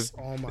GameCube. Yes,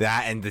 oh my-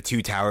 That and the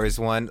Two Towers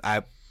one.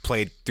 I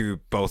played through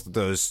both of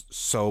those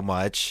so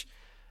much,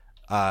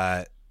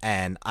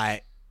 and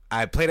I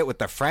played it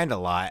with a friend a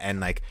lot.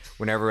 And like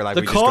whenever like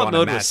The we just go co-op on a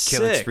mode mass was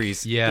killing sick.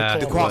 sprees. Yeah,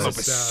 The co-op co-op was mode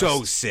was best.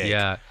 so sick.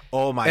 Yeah.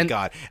 Oh my And-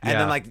 god! And yeah.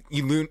 then like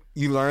you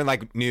learn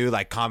like new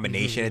like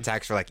combination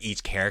attacks for like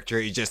each character.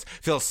 It just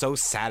feels so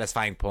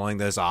satisfying pulling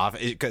those off.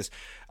 Because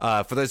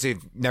for those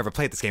who've never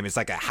played this game, it's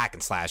like a hack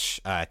and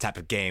slash type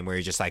of game where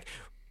you're just like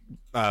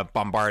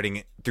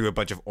bombarding through a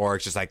bunch of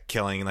orcs, just like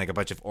killing like a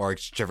bunch of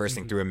orcs,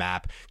 traversing through a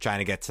map, trying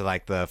to get to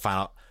like the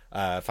final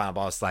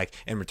boss. Like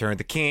in Return of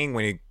the King,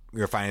 when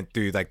you're fighting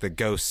through like the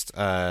ghost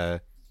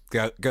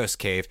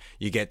cave,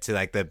 you get to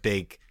like the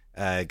big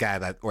guy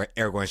that or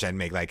Aragorn's trying to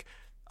make, like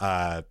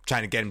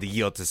trying to get him to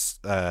yield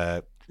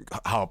to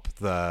help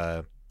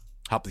the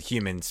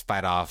humans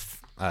fight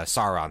off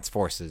Sauron's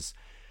forces.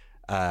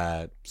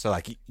 So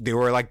like there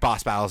were like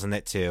boss battles in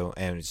it too,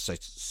 and it's like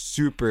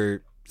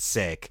super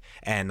sick.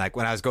 And like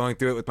when I was going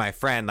through it with my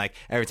friend, like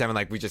every time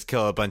like we just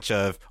kill a bunch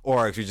of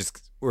orcs,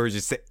 we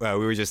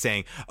were just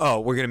saying, oh,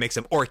 we're gonna make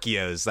some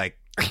Orkios, like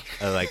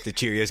the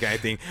Cheerios kind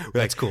of thing. We're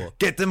That's like, cool.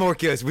 Get them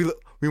Orkios.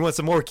 We want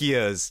some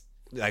Orkios.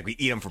 Like we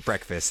eat them for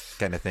breakfast,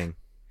 kind of thing.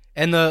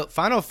 And the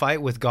final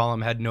fight with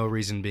Gollum had no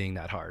reason being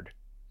that hard.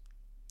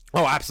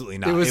 Oh, absolutely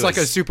not. It was like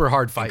a super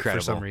hard fight incredible.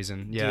 for some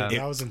reason. Yeah. Dude,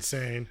 that was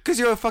insane. Because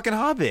you're a fucking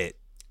hobbit.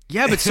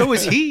 Yeah, but so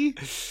is he.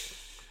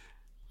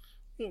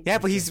 Yeah,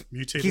 but he's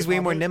Mutated way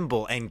more hobbit.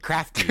 nimble and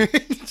crafty.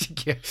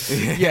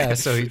 yeah,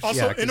 so he,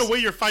 Also, yeah, in a 'cause- way,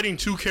 you're fighting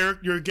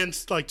you're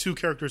against like two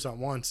characters at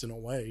once, in a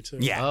way, too.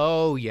 Yeah.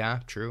 Oh, yeah,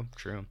 true.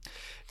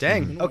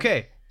 Dang.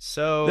 Okay.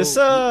 So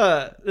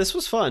This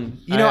was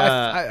fun. you know,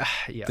 I,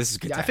 yeah. This is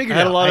good Yeah, I time. figured I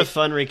had a it out. lot of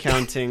fun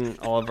recounting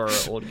all of our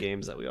old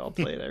games that we all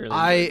played. I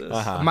really enjoyed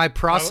this. My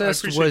process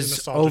appreciate the was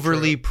nostalgia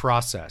overly trip.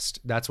 processed.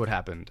 That's what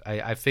happened.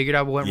 I figured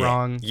out what went Yeah.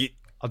 wrong. You-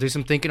 I'll do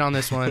some thinking on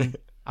this one.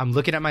 I'm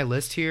looking at my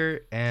list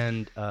here,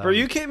 and Bro,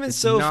 you came in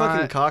so not-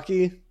 fucking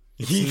cocky.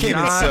 He came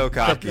in not so the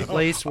cocky.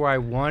 place where I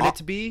want it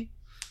to be.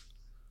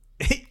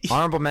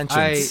 Honorable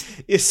mentions.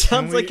 It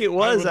sounds Can we- like it I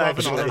was would love an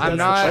actually. honorable I'm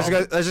not-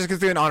 Let's just go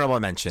through an honorable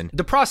mention.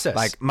 The process.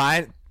 Like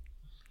mine,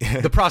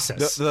 the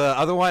process. the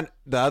other one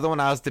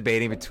I was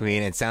debating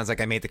between. It sounds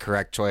like I made the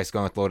correct choice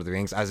going with Lord of the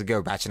Rings. I was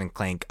gonna go Ratchet and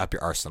Clank Up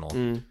Your Arsenal.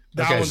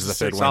 That Okay, one's this is a the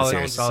third sick one one.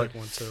 in That series.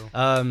 one's a sick one,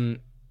 too.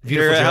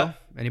 Beautiful You're, Joe.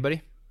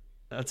 Anybody?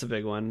 That's a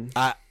big one.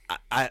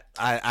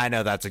 I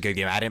know that's a good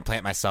game. I didn't play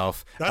it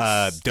myself.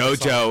 That's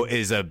Dojo awesome.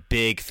 is a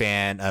big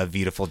fan of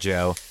Beautiful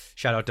Joe.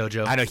 Shout out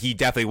Dojo. I know he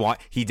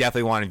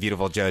definitely wanted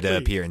Beautiful Joe to Wait,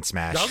 appear in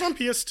Smash. That was on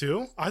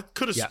PS2? I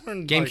could have Yeah.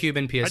 sworn. GameCube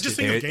and PS2. I just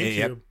think of It-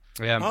 GameCube.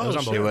 Yeah, it was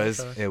on shit.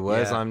 both. It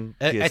was Yeah. on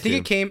I think PS2.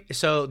 it came.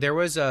 So there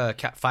was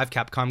 5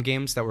 Capcom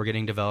games that were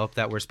getting developed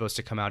that were supposed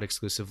to come out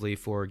exclusively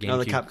for GameCube No,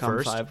 the Capcom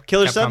first. 5.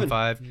 Killer Capcom 7.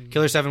 5.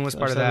 Killer 7 was Killer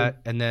part of 7.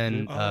 that, and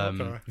then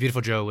okay.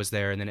 Beautiful Joe was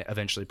there, and then it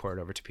eventually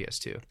ported over to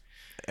PS2.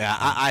 Yeah,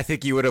 I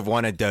think you would have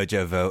won a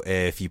Dojo vote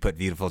if you put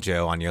Beautiful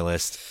Joe on your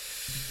list.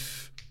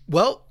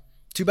 Well,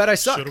 too bad I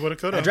suck Shoulda, woulda,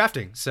 coulda. at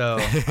drafting. So,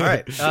 all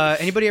right.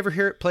 Anybody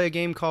ever play a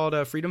game called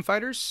Freedom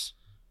Fighters?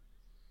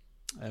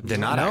 Did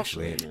not No.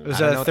 actually. It was I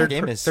don't know a what that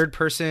game is. third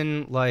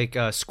person like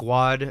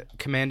squad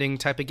commanding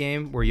type of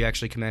game where you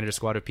actually commanded a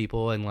squad of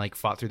people and like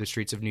fought through the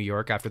streets of New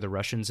York after the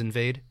Russians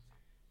invade.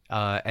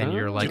 And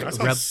you're like Dude, that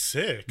sounds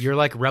sick. you're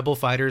like rebel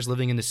fighters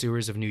living in the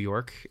sewers of New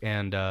York,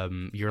 and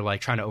you're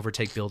like trying to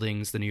overtake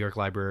buildings, the New York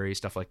Library,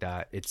 stuff like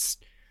that. It's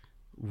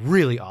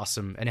really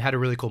awesome, and it had a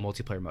really cool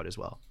multiplayer mode as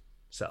well.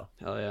 So,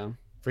 Hell yeah.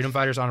 Freedom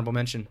Fighters honorable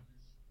mention.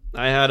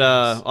 I had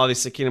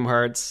obviously Kingdom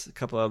Hearts, a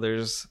couple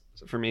others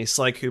for me.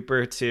 Sly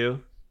Cooper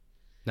too.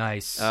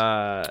 Nice.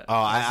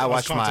 I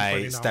watched my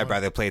contemplating that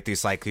stepbrother play through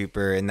Sly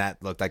Cooper, and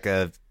that looked like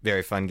a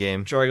very fun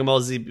game. Dragon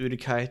Ball Z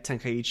Budokai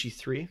Tenkaichi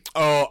 3.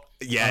 Oh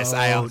yes,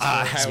 I was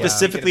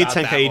Specifically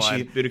thinking about that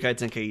Tenkaichi Budokai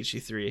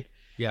Tenkaichi 3.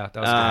 yeah, that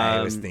was uh, good.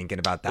 I was thinking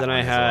about that. Then one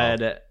I as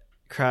well. had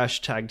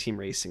Crash Tag Team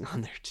Racing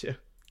on there too,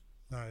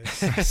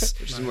 Nice.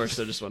 which is more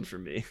so just one for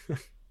me.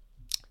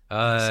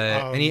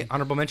 Any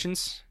honorable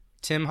mentions?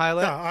 Tim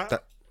highlight. Yeah,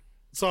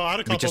 so I had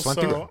a couple. just went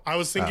through So them. I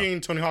was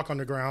thinking Tony Hawk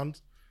Underground.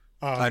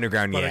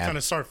 Underground, but I yeah. kind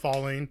of started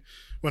falling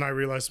when I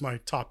realized my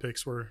top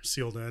picks were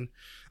sealed in.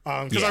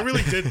 Because I Yeah.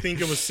 really did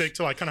think it was sick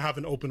to like kind of have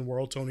an open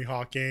world Tony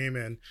Hawk game,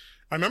 and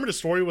I remember the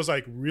story was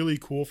like really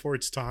cool for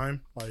its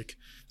time. Like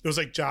it was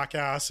like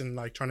Jackass and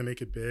like trying to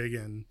make it big,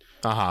 and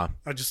I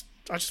just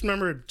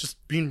remember it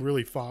just being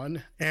really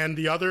fun. And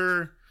the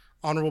other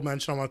honorable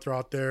mention I want to throw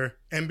out there,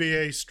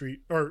 NBA Street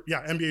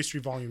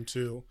Volume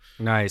 2.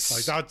 Nice.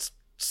 Like that's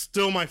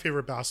still my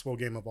favorite basketball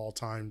game of all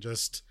time.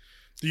 Just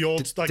the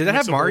old Did that have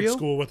mix of old Mario?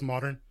 school with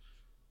modern.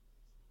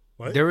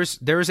 What? There was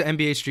an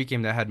NBA Street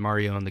game that had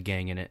Mario and the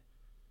gang in it.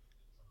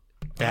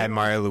 It had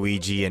Mario,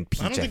 Luigi, and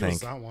Peach. I don't think, I it was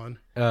think. that one.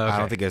 Okay. I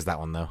don't think it was that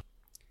one though.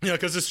 Yeah,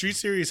 because the Street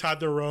series had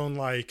their own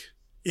like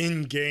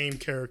in-game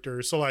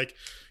characters. So like,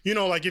 you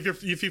know, like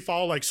if you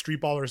follow like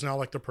Street Ballers now,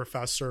 like the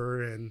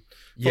Professor and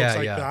folks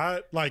like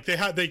that, like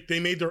they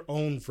made their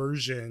own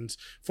versions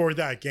for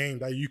that game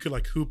that you could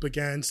like hoop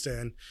against,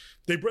 and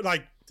they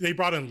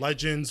brought in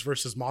legends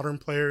versus modern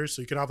players,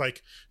 so you could have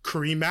like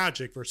Kareem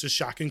Magic versus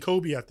Shaq and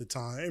Kobe at the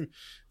time.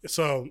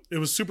 So it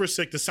was super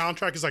sick. The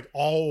soundtrack is like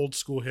all old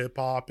school hip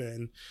hop,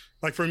 and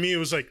like for me, it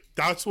was like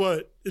that's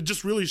what it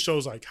just really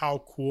shows like how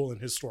cool and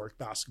historic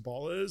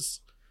basketball is.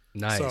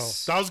 Nice.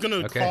 So that was gonna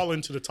Okay. crawl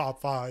into the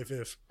top 5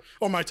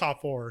 or my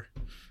top 4.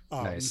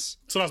 Nice.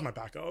 So that was my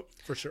backup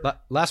for sure.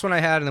 Last one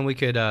I had, and then we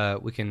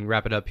can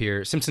wrap it up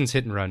here. Simpsons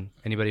Hit and Run.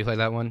 Anybody play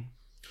that one?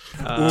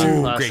 Dude,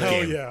 classic. great hell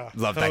game. yeah.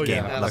 Love Hell that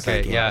game. yeah. Love Okay,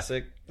 that game. yeah.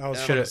 Classic. That was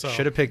Should fun.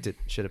 have picked it.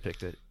 Should have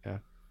picked it. Yeah. All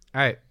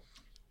right,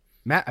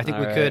 Matt. I think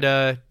All we could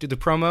do the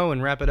promo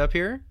and wrap it up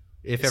here.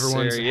 If Yes,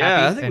 everyone's sir. Yeah, I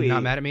happy think and we-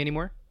 not mad at me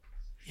anymore.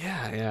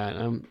 Yeah.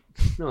 I'm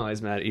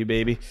always mad at you,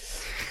 baby.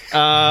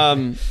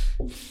 All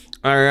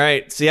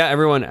right. So yeah,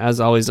 everyone, as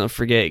always, don't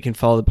forget you can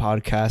follow the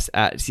podcast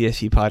at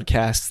TFP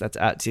Podcasts. That's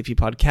at TFP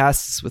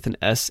Podcasts with an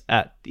S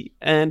at the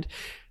end.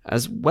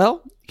 As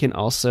well, you can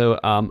also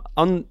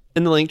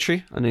in the link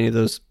tree on any of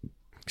those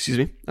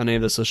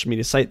social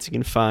media sites, you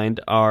can find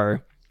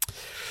our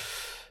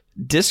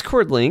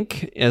Discord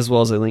link as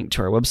well as a link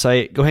to our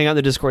website. Go hang out in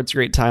the Discord. It's a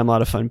great time, a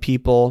lot of fun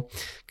people.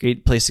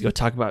 Great place to go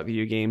talk about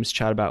video games,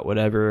 chat about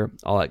whatever,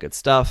 all that good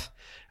stuff.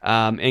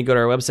 And go to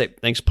our website,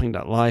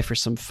 thanksforplaying.live, for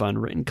some fun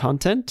written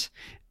content.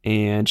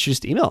 And shoot us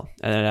an email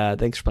at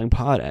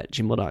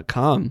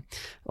thanksforplayingpod@gmail.com.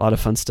 A lot of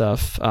fun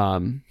stuff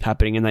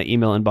happening in that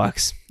email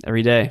inbox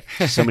every day.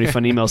 So many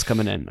fun emails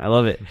coming in. I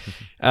love it.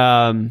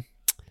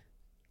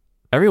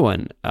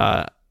 Everyone,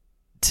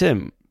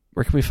 Tim,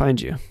 where can we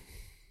find you?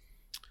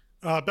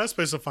 Best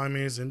place to find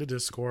me is in the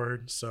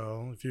Discord.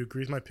 So if you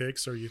agree with my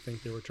picks or you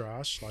think they were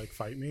trash, like,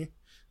 fight me.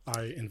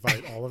 I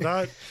invite all of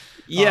that.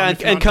 Yeah,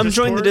 If you're and on come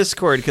join the Discord-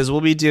 Discord because we'll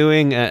be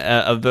doing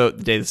a vote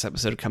the day this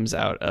episode comes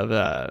out of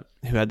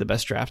who had the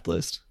best draft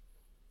list.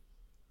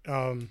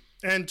 And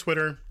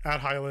Twitter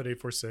at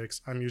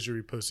Highlight846. I'm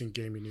usually reposting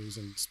gaming news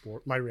and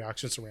my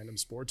reactions to random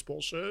sports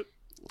bullshit.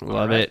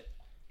 Love it.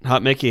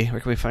 Hot Mickey, where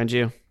can we find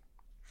you?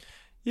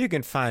 You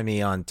can find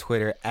me on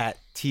Twitter at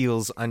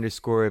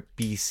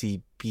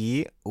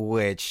Teals_BCB,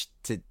 which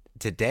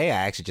today I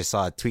actually just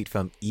saw a tweet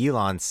from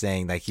Elon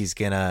saying that he's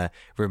going to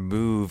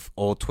remove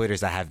old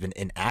Twitters that have been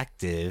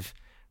inactive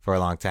for a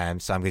long time.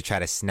 So I'm going to try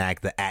to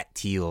snag the at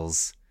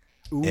Teals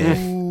if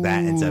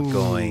that ends up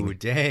going. Ooh,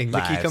 dang.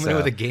 Look, you live. coming in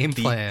with a game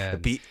be-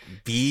 plan.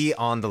 Be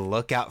on the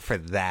lookout for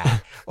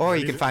that. Or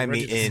you Ready can find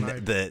me ready to in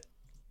snipe.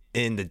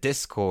 the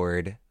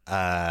Discord.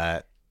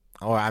 Or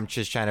I'm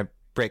just trying to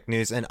break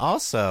news. And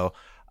also,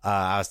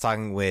 I was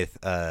talking with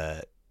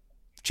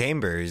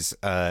Chambers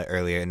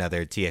earlier,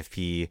 another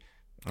TFP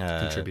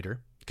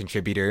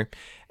contributor,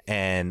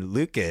 and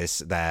Lucas,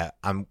 that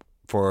I'm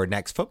for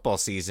next football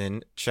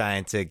season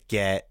trying to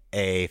get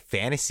a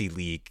fantasy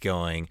league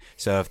going.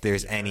 So if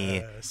there's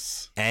any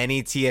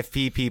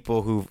TFP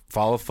people who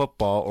follow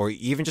football or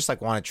even just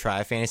like want to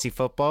try fantasy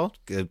football,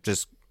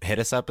 just hit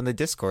us up in the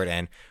Discord,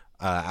 and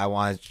I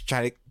want to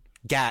try to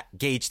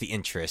gauge the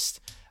interest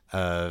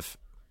of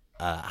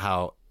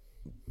how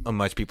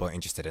much people are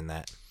interested in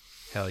that.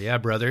 Hell yeah,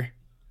 brother.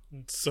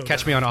 So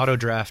Catch me on auto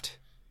draft.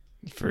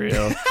 For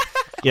real.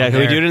 Yeah, can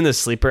we do it in the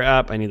Sleeper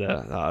app? I need the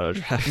auto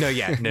draft. No,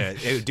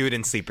 do it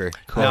in Sleeper.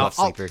 No, I love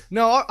Sleeper.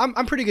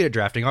 I'm pretty good at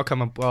drafting. I'll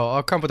come up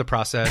with a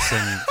process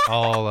and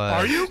I'll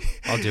Are you?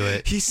 I'll do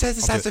it. He says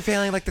this after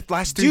failing like the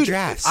last 3 Dude,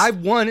 drafts. I've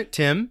won it,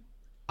 Tim.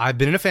 I've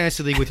been in a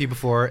fantasy league with you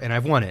before and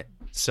I've won it.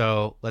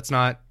 So let's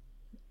not.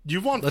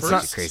 You won Let's first.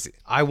 not crazy.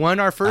 I won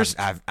our first.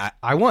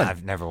 I won.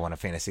 I've never won a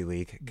fantasy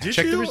league. Did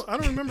Check the you? res- I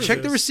don't remember. Check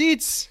the this.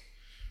 receipts.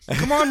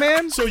 Come on,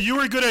 man. So you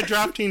were good at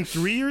drafting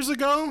 3 years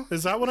ago?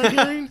 Is that what I'm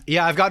hearing?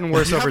 Yeah, I've gotten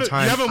worse over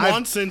time. You haven't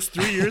won since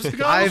 3 years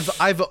ago.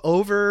 I've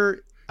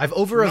over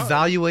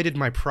evaluated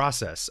my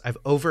process. I've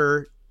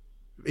over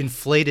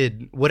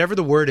inflated whatever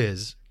the word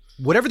is,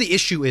 whatever the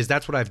issue is.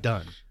 That's what I've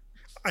done.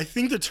 I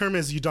think the term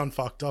is you done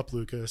fucked up,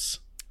 Lucas.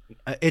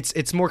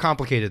 It's more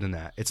complicated than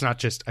that. It's not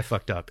just I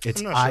fucked up.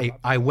 It's I'm not sure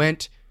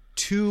about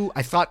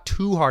I thought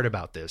too hard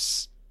about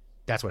this.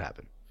 That's what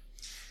happened.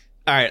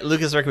 All right,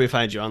 Lucas, where can we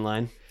find you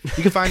online?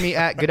 You can find me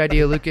at Good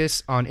Idea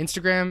Lucas on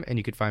Instagram, and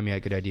you can find me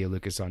at Good Idea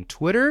Lucas on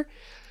Twitter.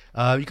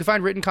 You can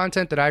find written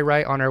content that I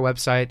write on our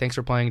website,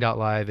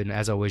 thanksforplaying.live, and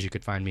as always, you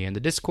could find me in the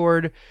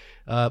Discord.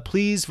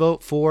 Please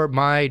vote for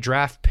my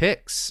draft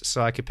picks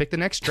so I could pick the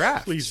next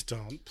draft. Please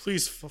don't.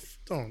 Please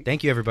don't.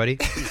 Thank you, everybody.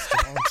 Please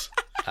don't.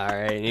 All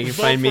right, and you can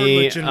Vote find for me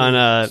legitimate on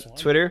this one.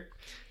 Twitter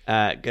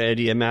at Good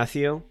Idea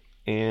Matthew,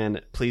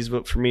 and please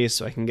vote for me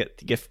so I can get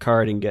the gift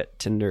card and get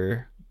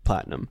Tinder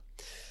Platinum.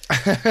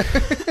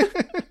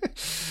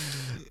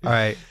 All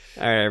right.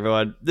 All right,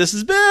 everyone. This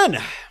has been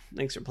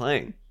Thanks for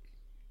Playing.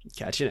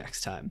 Catch you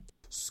next time.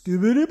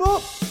 Skibbity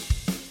bop.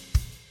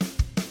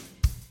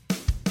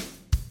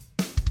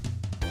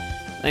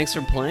 Thanks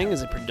for Playing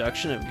is a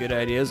production of Good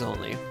Ideas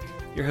Only.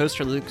 Your hosts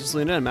are Lucas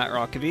Luna and Matt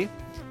Rockaby.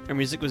 Our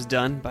music was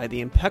done by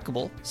the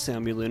impeccable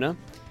Sammy Luna,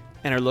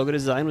 and our logo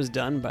design was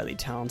done by the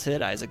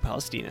talented Isaac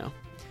Palestino.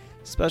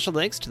 Special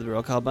thanks to the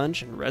Roll Call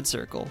Bunch and Red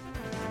Circle.